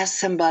ever asked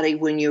somebody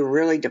when you're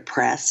really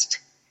depressed,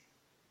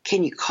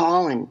 can you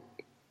call and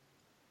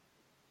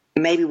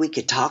maybe we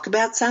could talk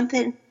about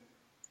something?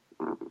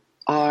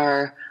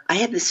 Or I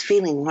have this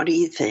feeling, what do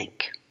you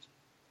think?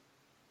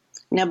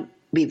 Now,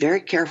 be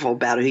very careful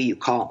about who you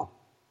call.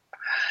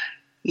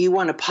 You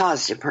want a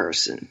positive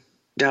person.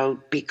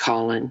 Don't be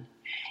calling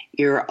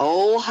your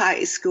old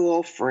high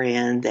school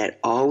friend that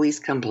always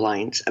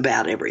complains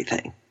about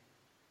everything.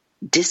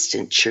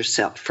 Distance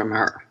yourself from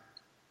her.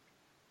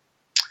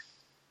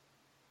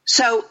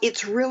 So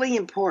it's really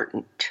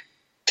important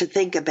to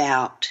think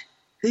about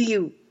who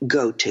you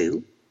go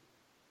to,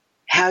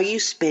 how you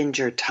spend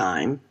your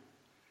time,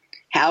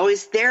 how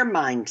is their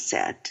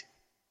mindset.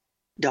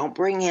 Don't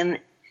bring in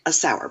a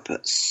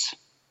sourpuss.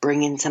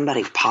 Bring in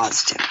somebody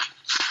positive.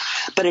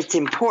 But it's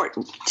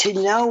important to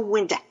know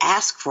when to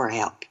ask for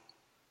help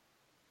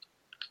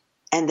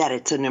and that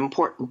it's an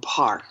important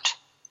part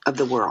of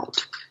the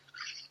world.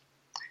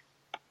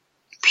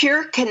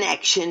 Pure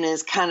connection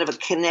is kind of a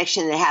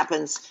connection that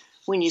happens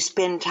when you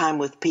spend time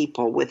with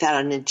people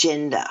without an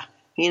agenda.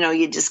 You know,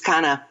 you just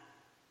kind of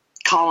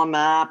call them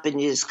up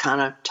and you just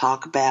kind of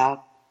talk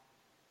about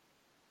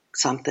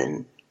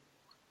something.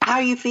 How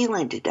are you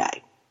feeling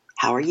today?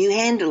 How are you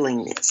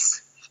handling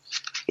this?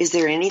 Is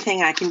there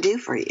anything I can do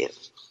for you?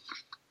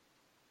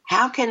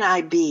 How can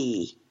I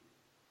be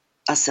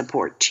a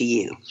support to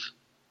you?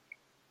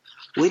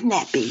 Wouldn't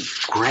that be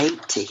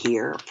great to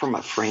hear from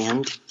a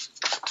friend?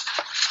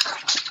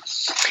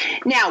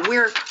 Now,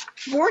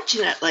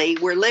 fortunately,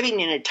 we're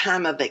living in a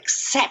time of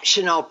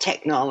exceptional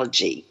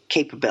technology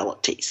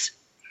capabilities.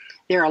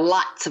 There are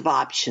lots of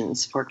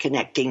options for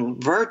connecting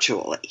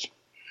virtually.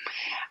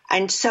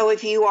 And so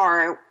if you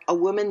are a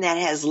woman that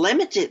has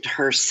limited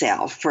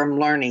herself from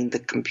learning the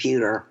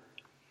computer,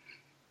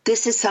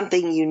 this is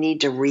something you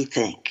need to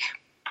rethink.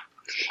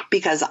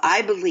 Because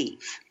I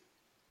believe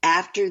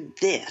after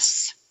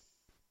this,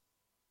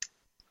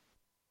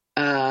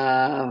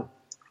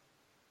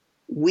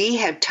 we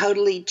have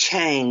totally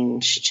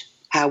changed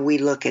how we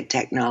look at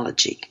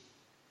technology.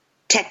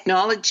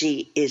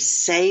 Technology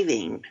is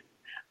saving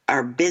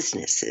our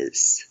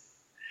businesses,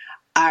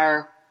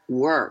 our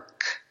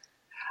work,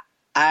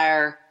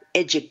 our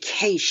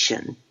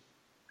education.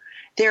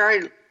 There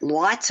are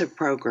lots of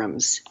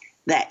programs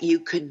that you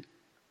could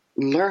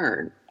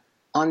learn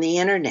on the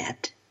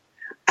internet.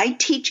 I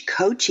teach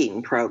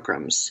coaching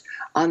programs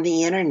on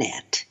the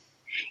internet.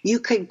 You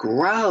could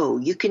grow.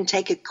 You can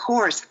take a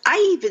course.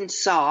 I even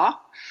saw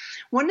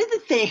one of the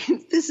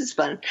things, this is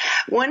fun,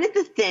 one of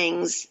the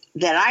things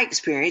that I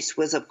experienced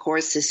was, of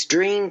course, this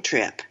dream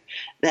trip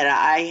that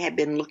I had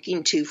been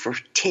looking to for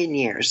 10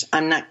 years.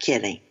 I'm not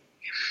kidding.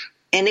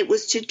 And it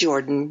was to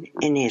Jordan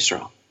and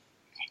Israel.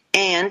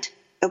 And,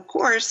 of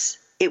course,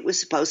 it was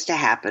supposed to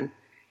happen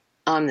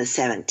on the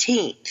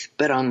 17th,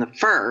 but on the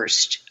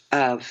 1st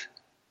of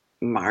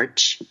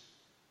March,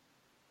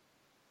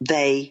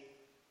 they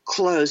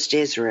closed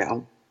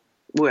Israel,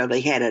 where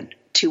they had a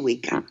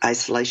 2-week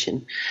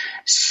isolation.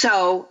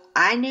 So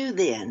I knew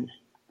then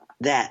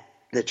that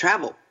the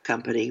travel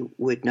company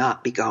would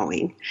not be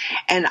going,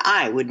 and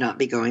I would not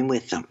be going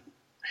with them.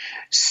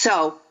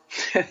 So,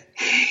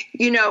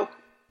 you know,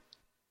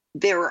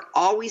 there were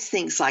always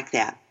things like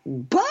that.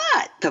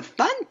 But the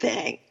fun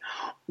thing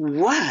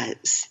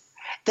was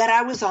that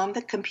I was on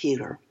the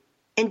computer.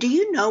 And do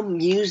you know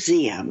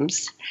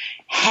museums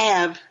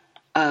have,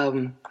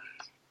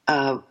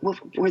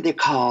 what were they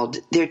called?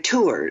 They're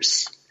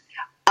tours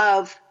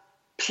of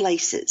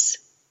places.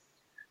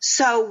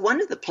 So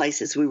one of the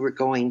places we were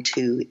going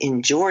to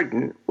in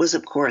Jordan was,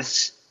 of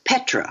course,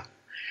 Petra,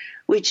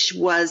 which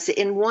was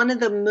in one of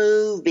the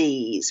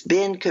movies.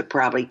 Ben could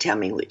probably tell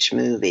me which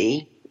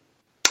movie.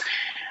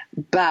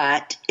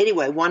 But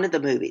anyway, one of the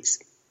movies.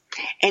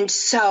 And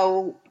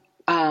so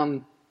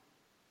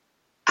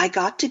I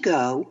got to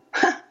go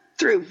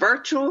through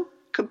virtual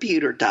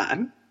computer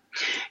time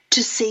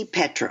to see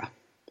Petra.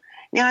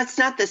 Now, it's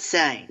not the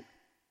same.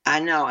 I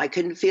know I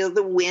couldn't feel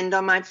the wind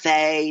on my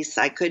face.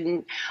 I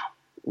couldn't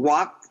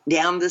walk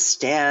down the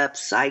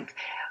steps.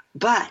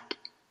 But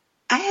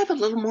I have a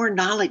little more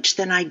knowledge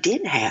than I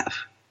did have.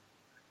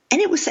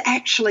 And it was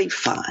actually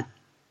fun.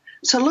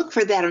 So look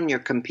for that on your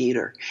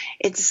computer.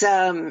 It's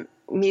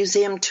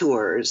museum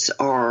tours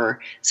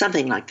or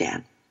something like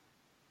that.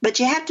 But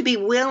you have to be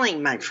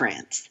willing, my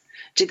friends,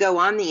 to go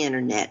on the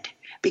internet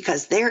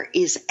because there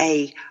is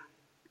a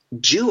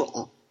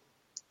jewel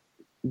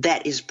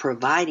that is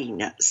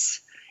providing us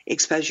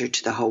exposure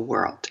to the whole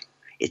world.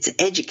 It's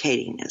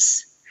educating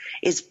us.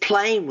 It's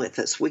playing with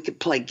us. We could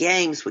play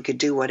games. We could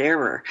do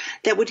whatever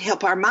that would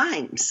help our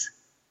minds.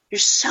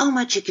 There's so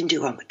much you can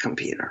do on the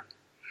computer.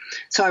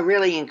 So I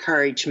really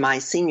encourage my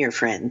senior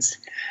friends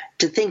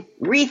to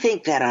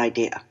rethink that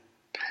idea.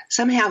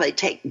 Somehow they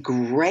take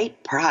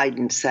great pride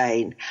in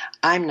saying,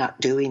 I'm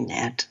not doing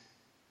that.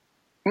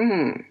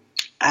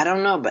 I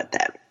don't know about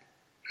that.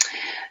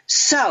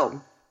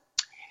 So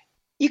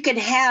you can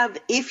have,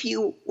 if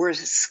you were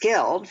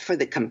skilled for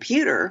the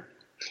computer,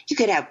 you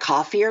could have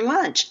coffee or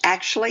lunch.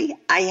 Actually,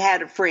 I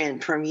had a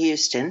friend from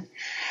Houston,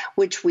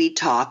 which we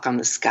talk on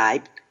the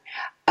Skype.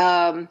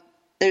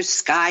 There's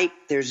Skype,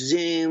 there's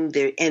Zoom,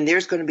 and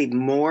there's going to be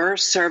more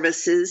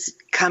services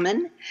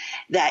coming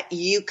that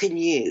you can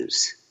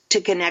use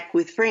to connect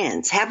with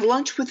friends. Have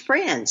lunch with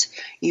friends.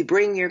 You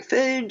bring your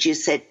food, you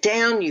sit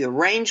down, you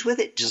arrange with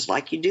it just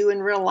like you do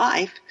in real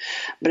life.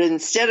 But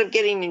instead of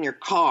getting in your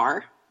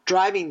car,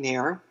 driving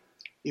there,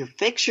 you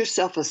fix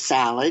yourself a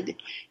salad,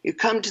 you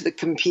come to the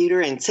computer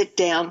and sit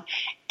down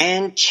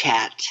and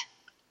chat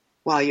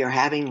while you're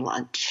having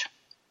lunch.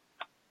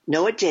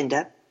 No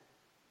agenda,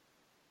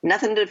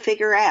 nothing to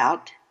figure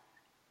out.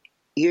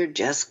 You're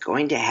just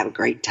going to have a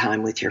great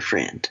time with your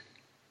friend.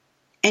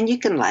 And you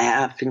can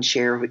laugh and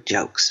share with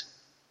jokes.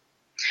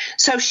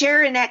 So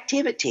share an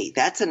activity.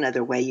 That's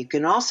another way you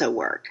can also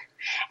work.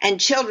 And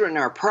children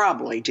are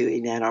probably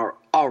doing that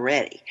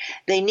already.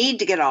 They need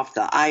to get off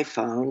the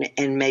iPhone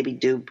and maybe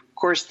of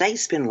course, they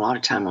spend a lot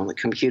of time on the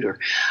computer,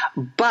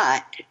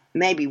 but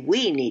maybe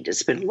we need to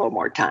spend a little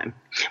more time.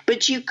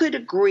 But you could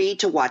agree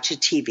to watch a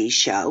TV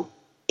show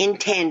in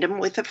tandem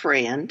with a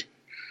friend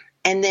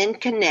and then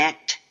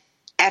connect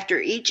after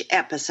each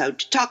episode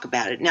to talk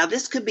about it. Now,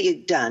 this could be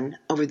done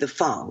over the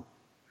phone,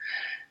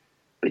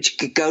 but you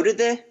could go to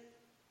the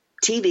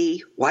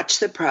TV, watch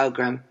the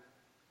program,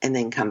 and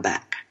then come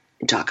back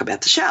and talk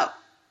about the show.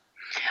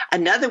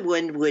 Another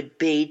one would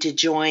be to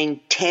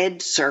join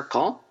TED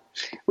Circle,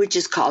 which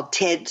is called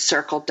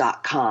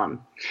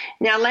tedcircle.com.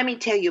 Now, let me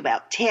tell you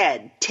about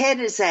TED. TED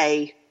is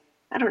I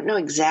don't know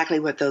exactly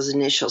what those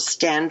initials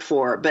stand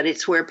for, but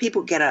it's where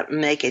people get up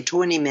and make a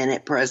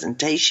 20-minute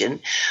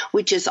presentation,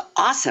 which is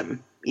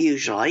awesome,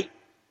 usually,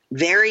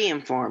 very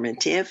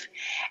informative,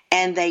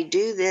 and they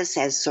do this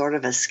as sort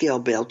of a skill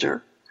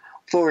builder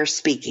for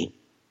speaking.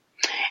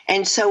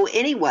 And so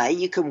anyway,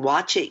 you can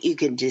watch it, you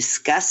can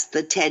discuss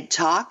the TED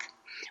Talk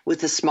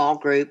with a small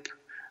group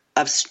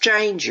of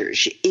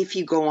strangers. If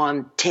you go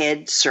on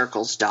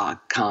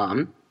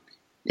tedcircles.com,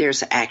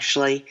 there's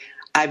actually,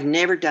 I've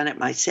never done it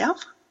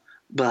myself,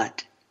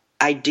 but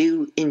I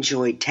do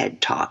enjoy TED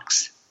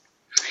Talks.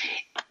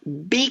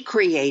 Be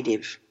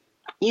creative.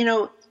 You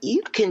know,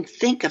 you can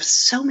think of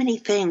so many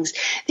things.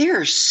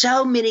 There are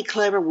so many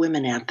clever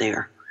women out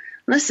there.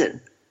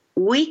 Listen,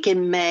 we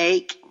can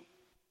make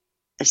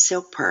a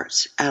silk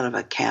purse out of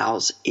a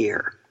cow's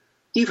ear.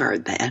 You've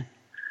heard that.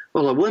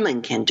 Well, a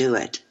woman can do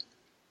it.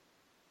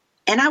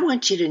 And I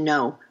want you to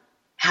know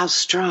how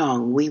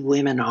strong we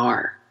women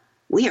are.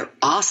 We are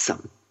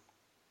awesome.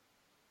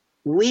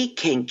 We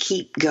can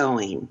keep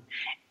going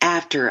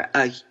after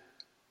a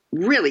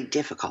really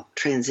difficult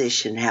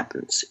transition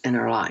happens in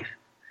our life.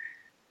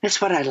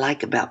 That's what I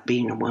like about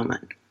being a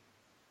woman.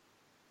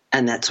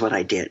 And that's what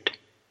I did.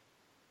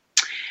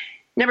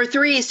 Number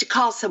 3 is to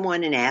call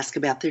someone and ask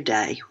about their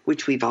day,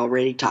 which we've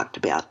already talked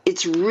about.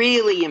 It's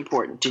really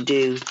important to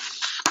do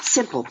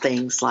simple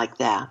things like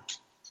that.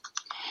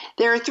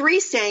 There are 3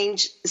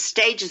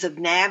 stages of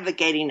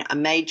navigating a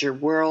major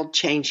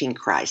world-changing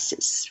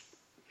crisis.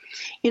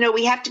 You know,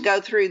 we have to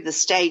go through the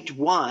stage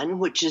 1,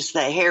 which is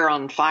the hair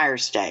on fire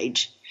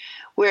stage,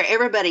 where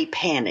everybody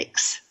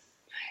panics.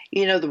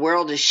 You know, the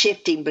world is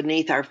shifting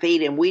beneath our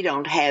feet and we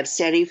don't have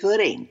steady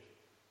footing.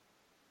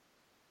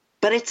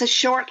 But it's a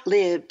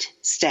short-lived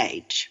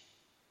stage.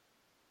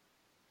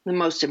 The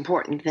most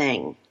important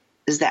thing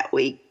is that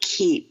we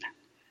keep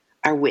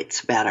our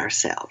wits about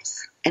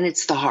ourselves. And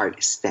it's the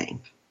hardest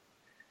thing.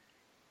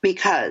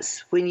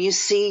 Because when you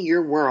see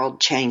your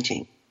world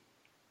changing,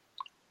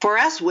 for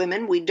us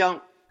women, we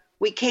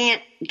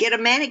can't get a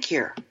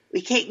manicure.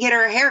 We can't get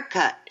our hair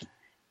cut.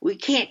 We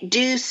can't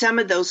do some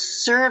of those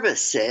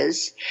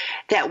services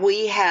that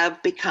we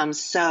have become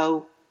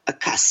so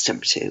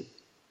accustomed to.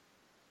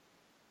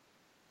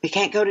 We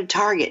can't go to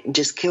Target and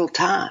just kill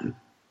time.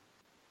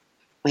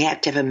 We have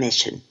to have a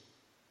mission.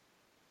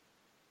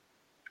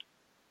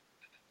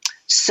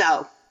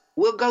 So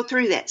we'll go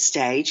through that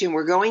stage, and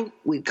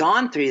we've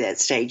gone through that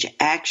stage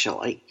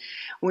actually.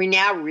 We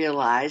now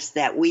realize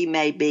that we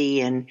may be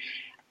in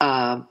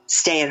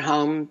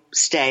stay-at-home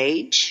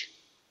stage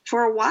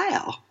for a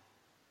while.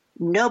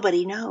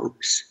 Nobody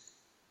knows.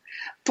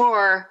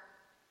 For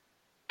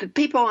the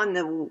people on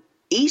the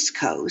East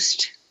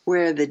Coast,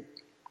 where the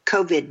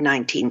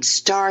COVID-19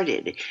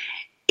 started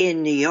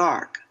in New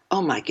York,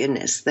 oh my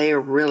goodness, they are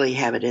really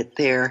having it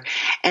there.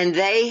 And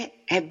they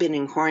have been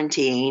in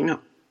quarantine,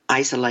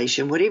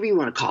 isolation, whatever you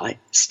want to call it,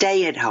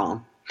 stay at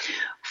home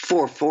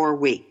for 4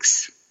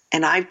 weeks.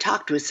 And I've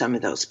talked with some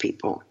of those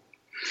people.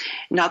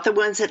 Not the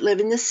ones that live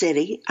in the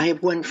city. I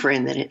have one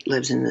friend that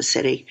lives in the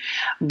city,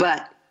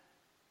 but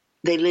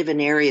they live in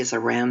areas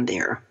around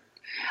there.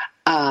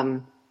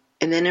 And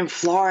then in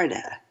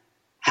Florida,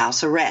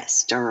 house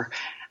arrest, or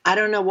I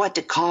don't know what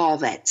to call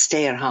that,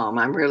 stay at home.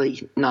 I'm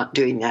really not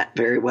doing that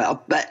very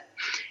well, but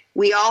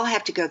we all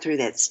have to go through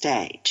that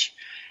stage.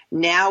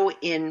 Now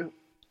in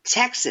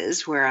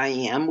Texas, where I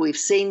am, we've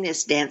seen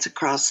this dance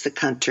across the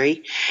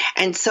country.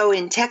 And so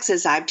in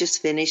Texas, I've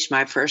just finished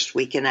my first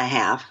week and a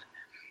half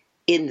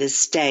in the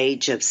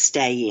stage of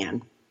stay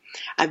in.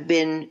 I've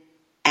been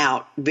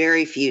out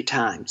very few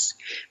times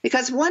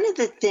because one of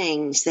the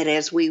things that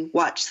as we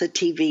watch the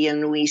TV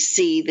and we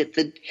see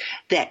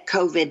that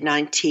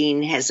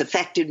COVID-19 has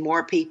affected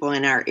more people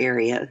in our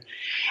area,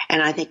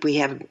 and I think we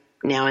have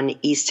now in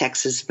East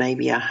Texas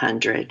maybe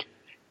 100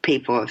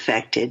 people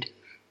affected.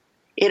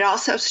 It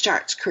also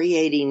starts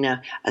creating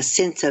a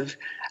sense of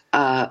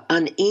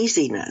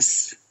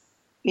uneasiness.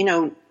 You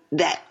know,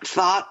 that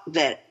thought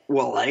that,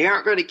 well, they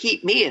aren't going to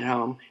keep me at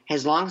home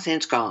has long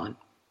since gone.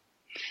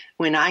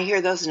 When I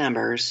hear those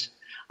numbers,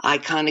 I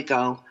kind of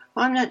go,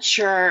 well, I'm not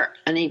sure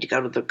I need to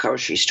go to the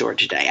grocery store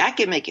today. I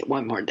can make it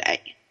one more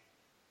day.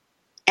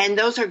 And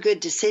those are good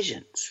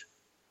decisions.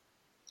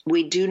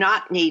 We do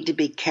not need to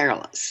be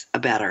careless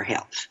about our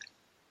health.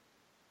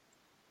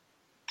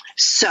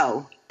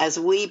 So, as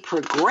we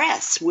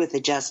progress with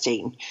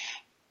adjusting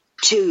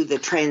to the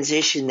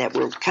transition that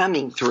we're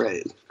coming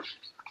through,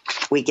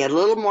 we get a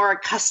little more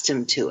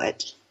accustomed to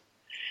it,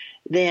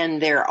 then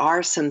there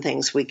are some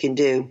things we can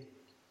do.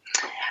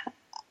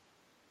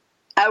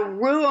 A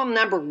rule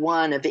number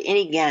one of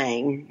any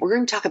game, we're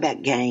going to talk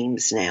about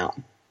games now,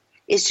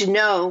 is to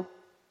know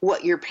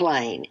what you're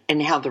playing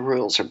and how the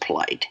rules are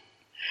played.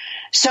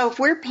 So if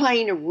we're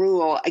playing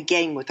a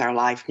game with our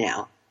life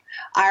now,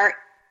 our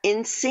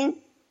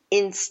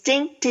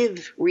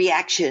instinctive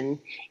reaction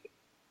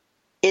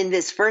in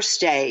this first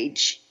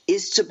stage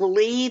is to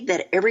believe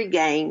that every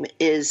game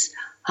is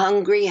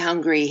hungry,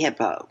 hungry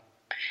hippo.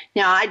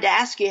 Now, I'd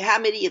ask you how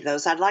many of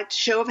those, I'd like to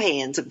show of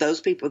hands of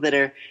those people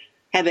that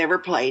have ever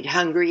played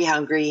Hungry,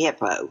 Hungry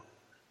Hippo.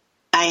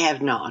 I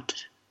have not.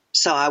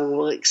 So I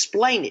will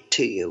explain it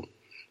to you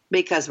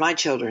because my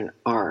children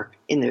are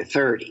in their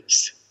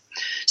 30s.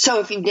 So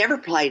if you've never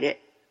played it,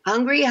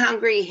 Hungry,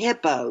 Hungry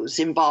Hippos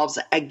involves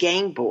a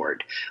game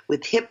board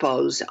with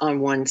hippos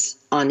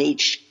on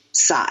each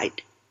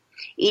side.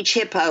 Each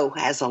hippo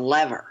has a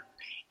lever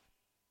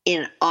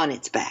in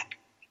its back.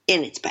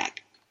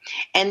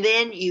 And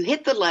then you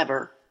hit the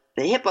lever,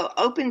 the hippo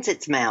opens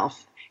its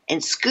mouth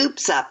and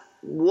scoops up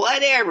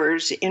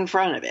whatever's in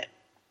front of it.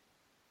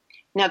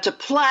 Now to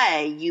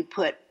play,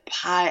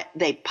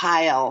 they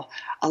pile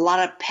a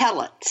lot of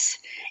pellets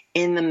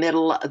in the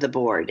middle of the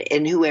board,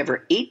 and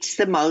whoever eats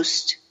the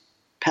most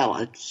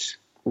pellets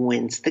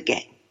wins the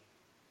game.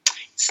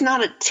 It's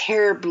not a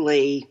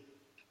terribly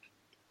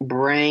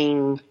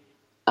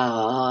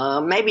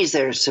maybe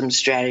there's some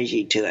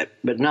strategy to it,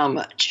 but not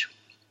much.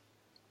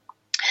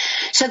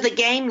 So the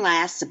game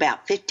lasts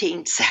about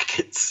 15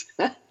 seconds.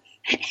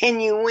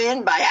 And you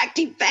win by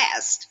acting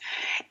fast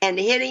and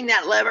hitting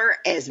that lever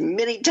as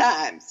many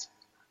times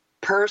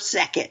per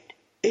second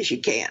as you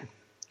can.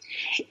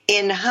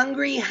 In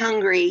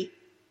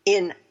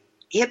in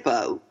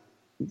Hippo,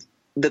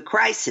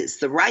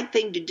 the right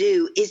thing to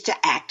do is to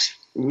act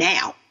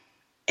now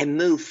and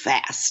move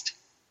fast.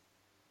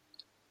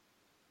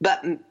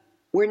 But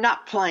we're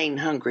not playing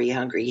Hungry,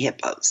 Hungry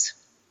Hippos.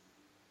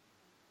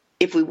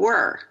 If we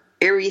were,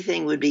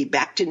 everything would be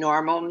back to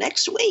normal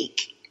next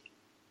week.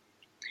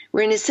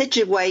 We're in a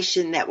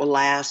situation that will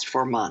last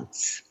for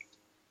months.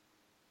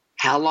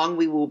 How long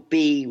we will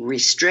be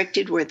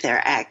restricted with our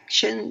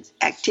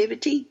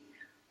activity,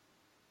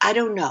 I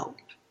don't know.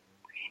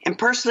 And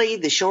personally,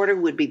 the shorter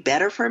would be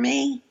better for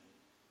me,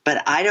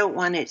 but I don't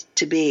want it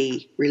to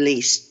be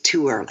released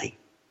too early.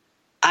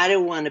 I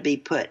don't want to be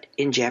put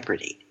in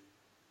jeopardy.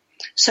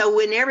 So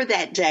whenever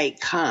that day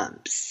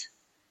comes,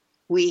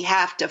 we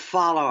have to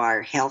follow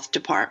our health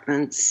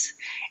departments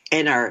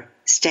and our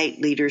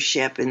state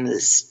leadership in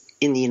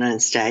the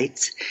United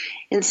States.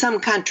 In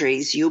some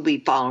countries, you'll be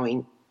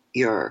following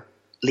your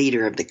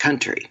leader of the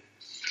country,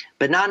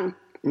 but not in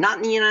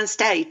the United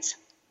States.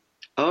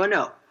 Oh,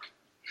 no.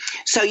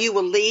 So you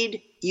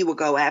will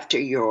go after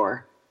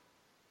your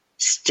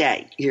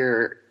state,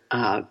 your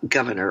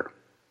governor.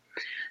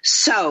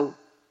 So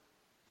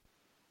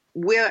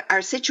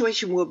our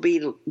situation will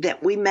be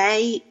that we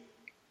may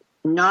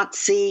not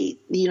see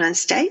the United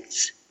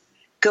States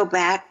go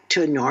back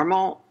to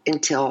normal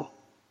until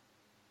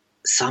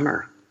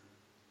summer.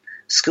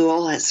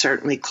 School has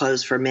certainly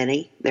closed for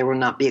many. There will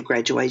not be a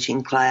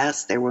graduation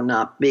class. There will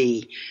not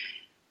be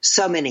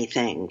so many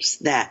things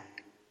that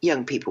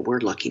young people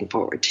were looking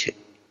forward to.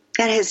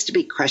 That has to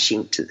be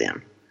crushing to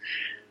them.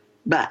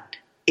 But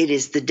it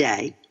is the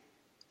day,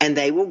 and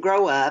they will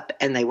grow up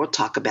and they will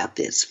talk about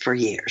this for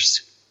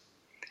years.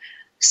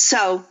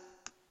 So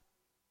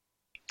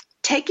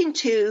take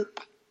into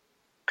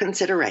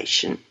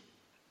consideration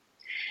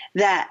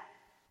that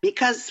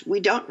because we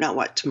don't know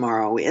what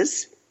tomorrow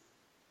is,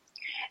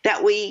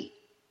 that we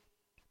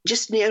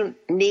just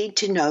need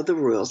to know the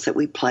rules that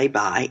we play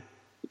by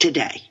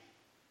today.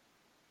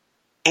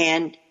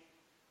 And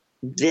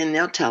then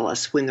they'll tell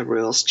us when the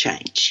rules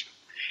change.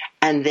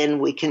 And then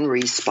we can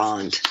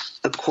respond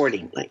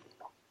accordingly.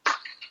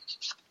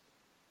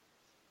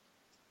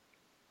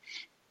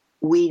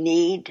 We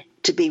need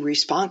to be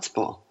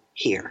responsible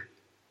here.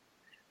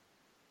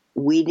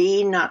 We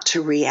need not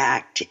to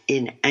react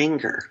in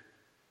anger,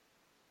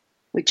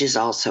 which is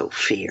also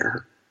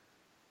fear.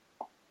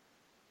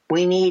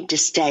 We need to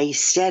stay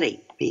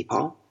steady,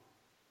 people,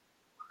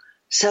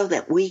 so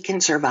that we can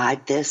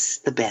survive this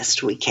the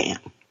best we can.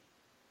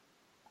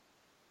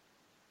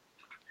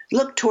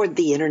 Look toward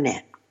the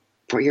internet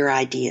for your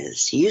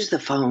ideas. Use the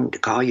phone to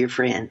call your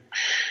friend.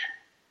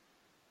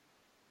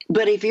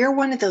 But if you're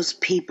one of those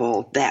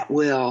people that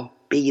will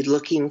be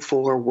looking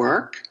for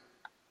work?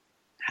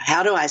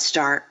 How do I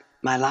start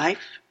my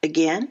life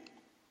again?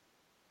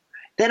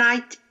 Then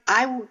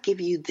I will give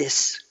you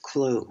this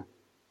clue.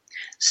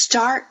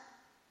 Start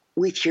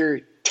with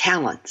your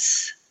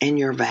talents and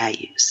your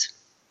values.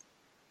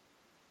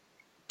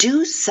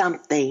 Do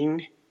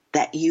something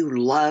that you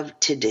love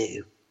to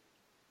do.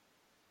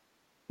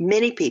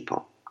 Many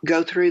people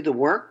go through the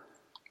work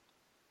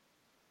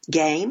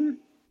game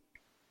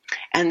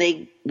and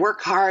they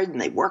work hard and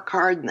they work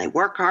hard and they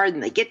work hard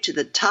and they get to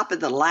the top of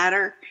the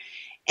ladder.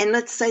 And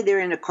let's say they're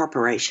in a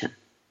corporation.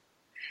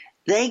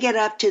 They get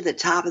up to the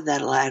top of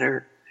that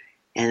ladder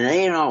and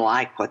they don't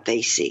like what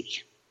they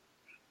see.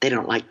 They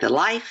don't like the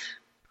life.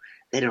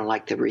 They don't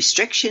like the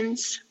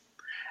restrictions.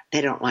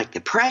 They don't like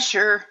the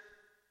pressure.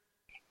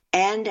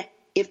 And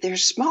if they're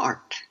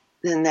smart,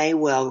 then they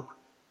will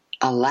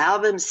allow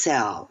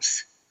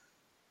themselves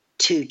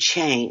to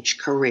change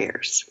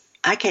careers.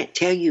 I can't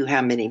tell you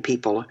how many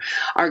people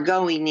are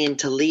going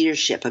into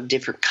leadership of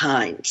different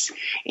kinds,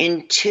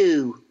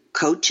 into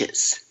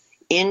coaches,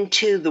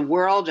 into the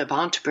world of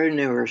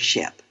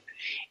entrepreneurship.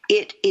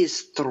 It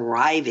is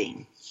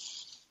thriving,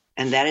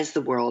 and that is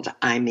the world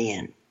I'm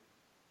in.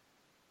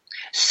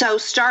 So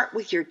start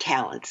with your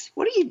talents.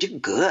 What do you do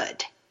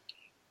good?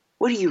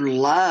 What do you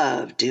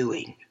love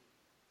doing?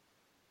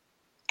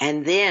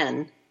 And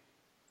then,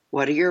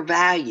 what are your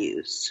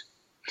values?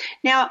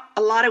 Now,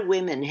 a lot of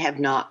women have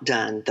not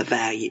done the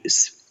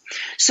values.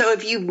 So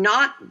if you've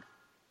not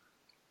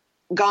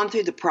gone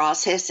through the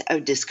process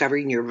of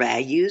discovering your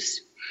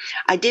values,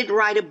 I did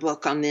write a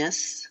book on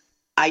this.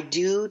 I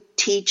do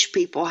teach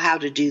people how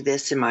to do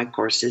this in my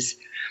courses.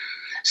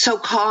 So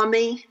call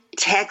me,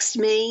 text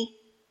me.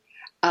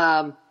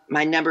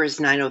 My number is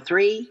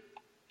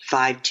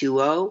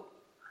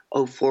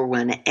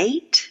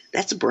 903-520-0418.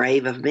 That's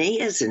brave of me,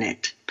 isn't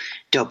it?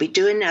 Don't be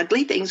doing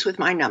ugly things with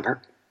my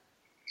number.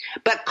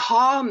 But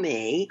call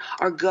me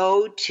or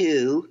go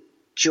to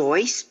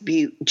Joyce at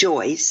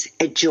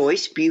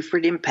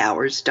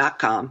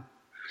JoyceBufordEmpowers.com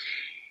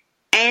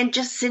and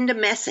just send a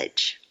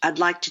message. I'd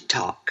like to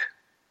talk.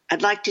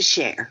 I'd like to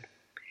share.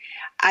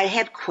 I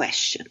have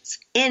questions,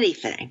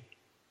 anything.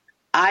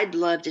 I'd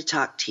love to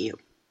talk to you.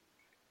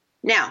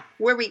 Now,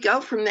 where we go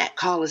from that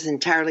call is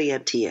entirely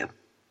up to you.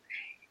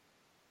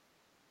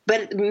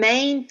 But the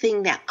main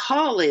thing that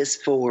call is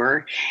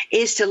for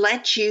is to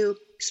let you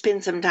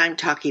spend some time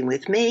talking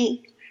with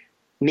me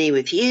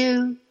with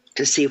you,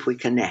 to see if we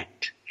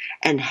connect.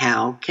 And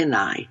how can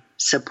I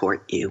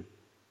support you?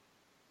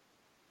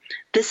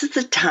 This is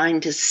the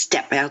time to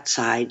step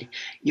outside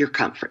your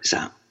comfort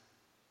zone.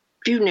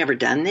 If you've never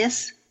done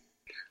this,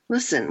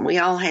 listen, we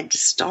all had to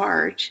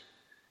start.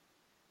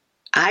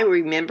 I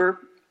remember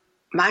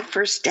my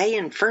first day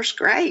in first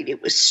grade.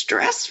 It was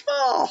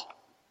stressful.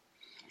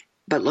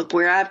 But look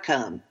where I've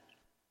come.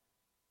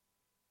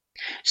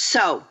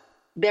 So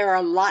there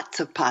are lots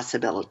of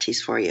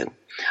possibilities for you.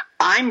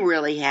 I'm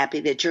really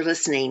happy that you're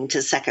listening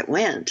to Second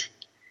Wind,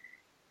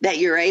 that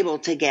you're able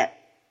to get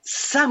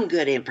some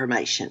good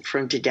information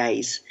from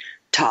today's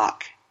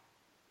talk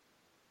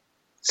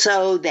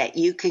so that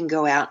you can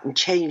go out and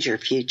change your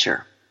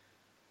future.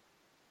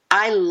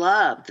 I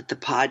love that the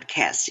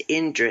podcast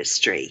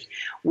industry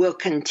will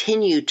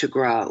continue to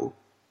grow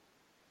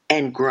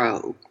and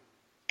grow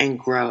and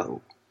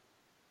grow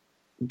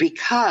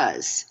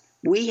because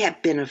we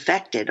have been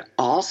affected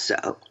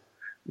also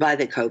by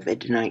the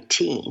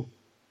COVID-19.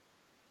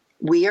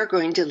 We are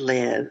going to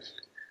live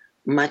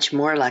much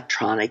more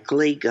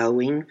electronically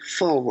going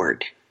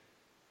forward.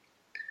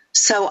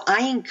 So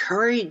I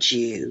encourage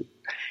you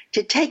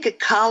to take a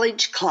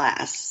college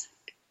class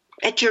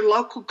at your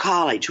local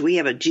college. We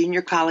have a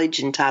junior college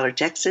in Tyler,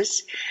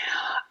 Texas,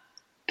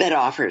 that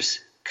offers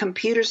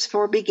computers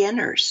for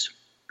beginners.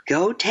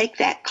 Go take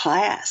that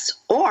class,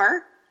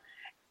 or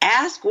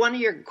ask one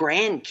of your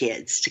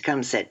grandkids to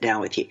come sit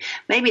down with you.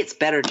 Maybe it's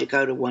better to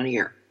go to one of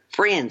your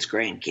friends'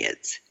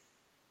 grandkids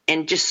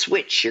and just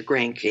switch your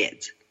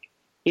grandkids.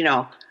 You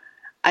know,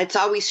 it's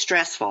always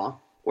stressful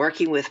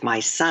working with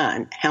my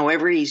son.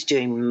 However, he's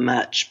doing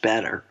much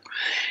better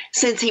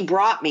since he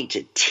brought me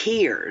to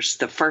tears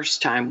the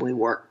first time we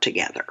worked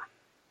together.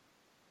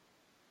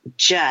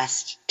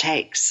 Just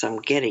takes some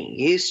getting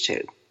used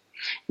to.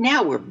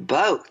 Now we're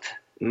both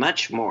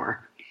much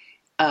more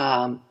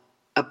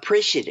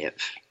appreciative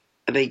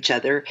of each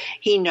other.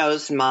 He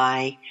knows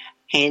my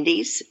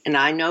handies and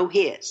I know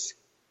his.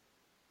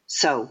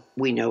 So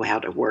we know how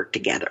to work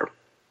together.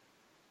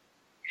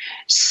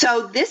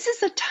 So this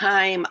is a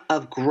time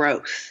of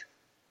growth.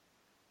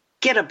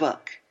 Get a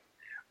book.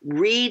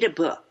 Read a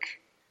book.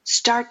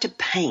 Start to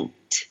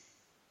paint.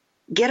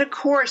 Get a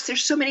course.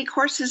 There's so many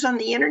courses on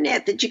the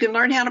internet that you can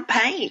learn how to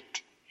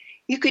paint.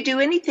 You could do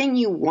anything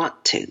you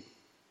want to.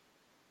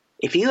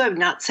 If you have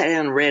not sat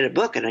down and read a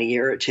book in a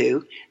year or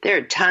two, there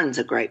are tons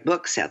of great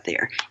books out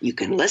there. You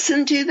can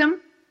listen to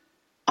them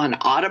on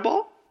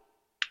Audible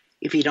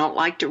if you don't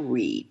like to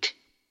read.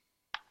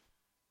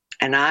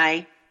 And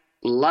I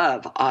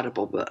love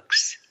Audible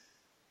books.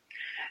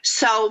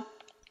 So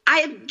I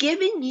have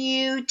given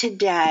you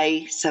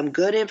today some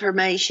good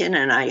information,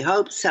 and I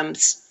hope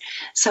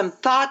some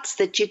thoughts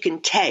that you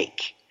can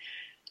take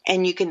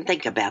and you can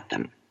think about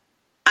them.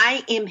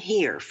 I am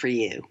here for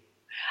you.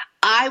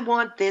 I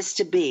want this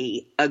to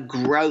be a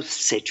growth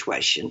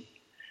situation.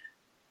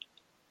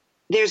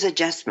 There's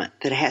adjustment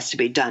that has to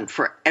be done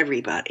for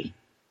everybody.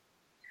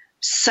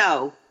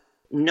 So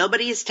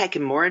nobody is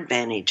taken more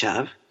advantage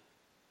of.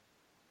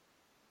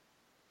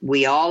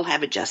 We all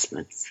have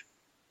adjustments.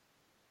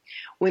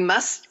 We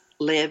must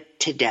live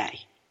today.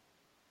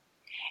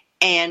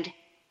 And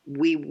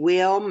we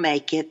will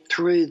make it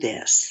through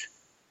this.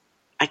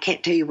 I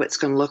can't tell you what it's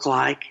going to look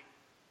like.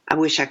 I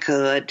wish I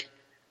could.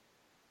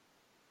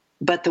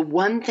 But the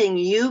one thing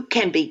you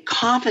can be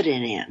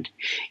confident in,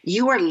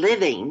 you are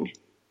living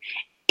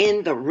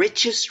in the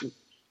richest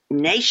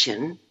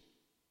nation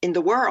in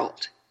the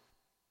world.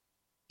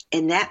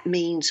 And that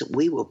means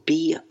we will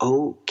be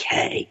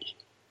okay.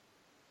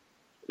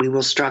 We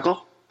will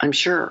struggle, I'm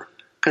sure,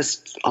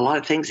 because a lot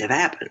of things have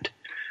happened.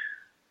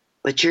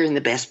 But you're in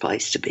the best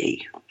place to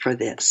be for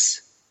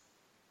this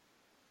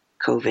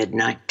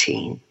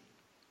COVID-19.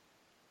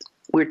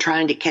 We're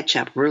trying to catch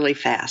up really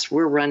fast.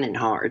 We're running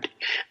hard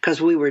because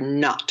we were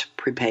not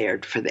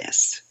prepared for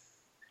this.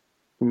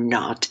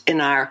 Not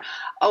in our,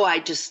 I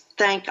just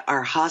thank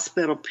our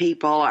hospital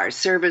people, our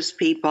service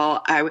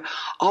people,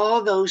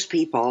 all those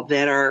people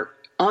that are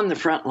on the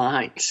front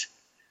lines,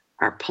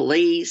 our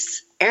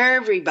police,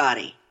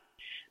 everybody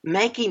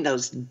making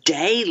those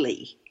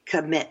daily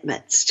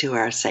commitments to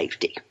our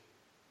safety.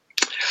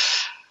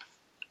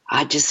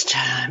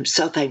 I'm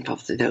so thankful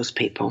for those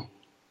people.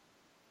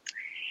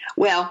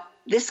 Well,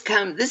 this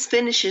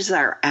finishes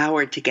our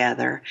hour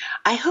together.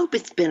 I hope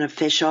it's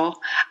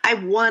beneficial. I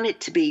want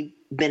it to be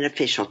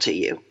beneficial to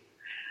you.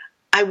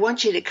 I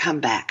want you to come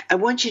back. I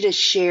want you to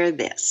share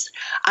this.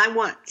 I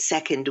want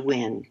Second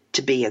Wind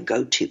to be a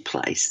go-to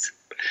place.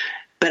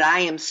 But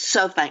I am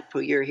so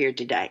thankful you're here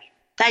today.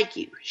 Thank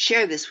you.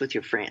 Share this with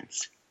your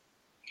friends.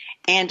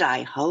 And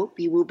I hope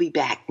you will be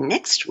back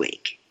next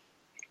week,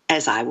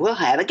 as I will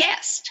have a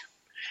guest.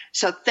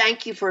 So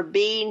thank you for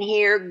being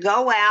here.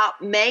 Go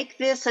out. Make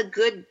this a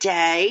good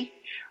day.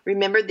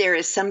 Remember, there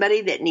is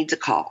somebody that needs a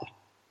call.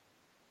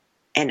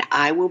 And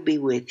I will be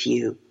with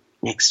you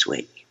next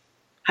week.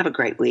 Have a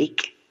great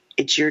week.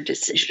 It's your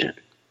decision.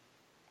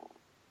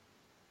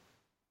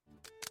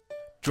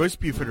 Joyce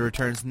Buford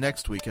returns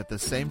next week at the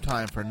same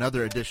time for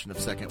another edition of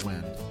Second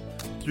Wind.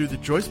 Through the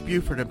Joyce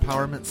Buford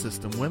Empowerment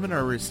System, women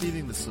are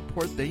receiving the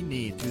support they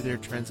need through their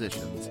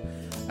transitions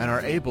and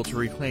are able to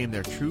reclaim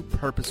their true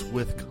purpose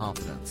with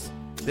confidence.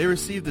 They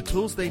receive the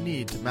tools they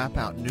need to map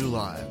out new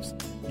lives.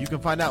 You can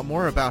find out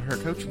more about her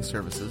coaching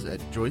services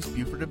at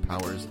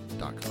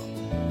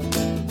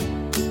JoyceBufordEmpowers.com.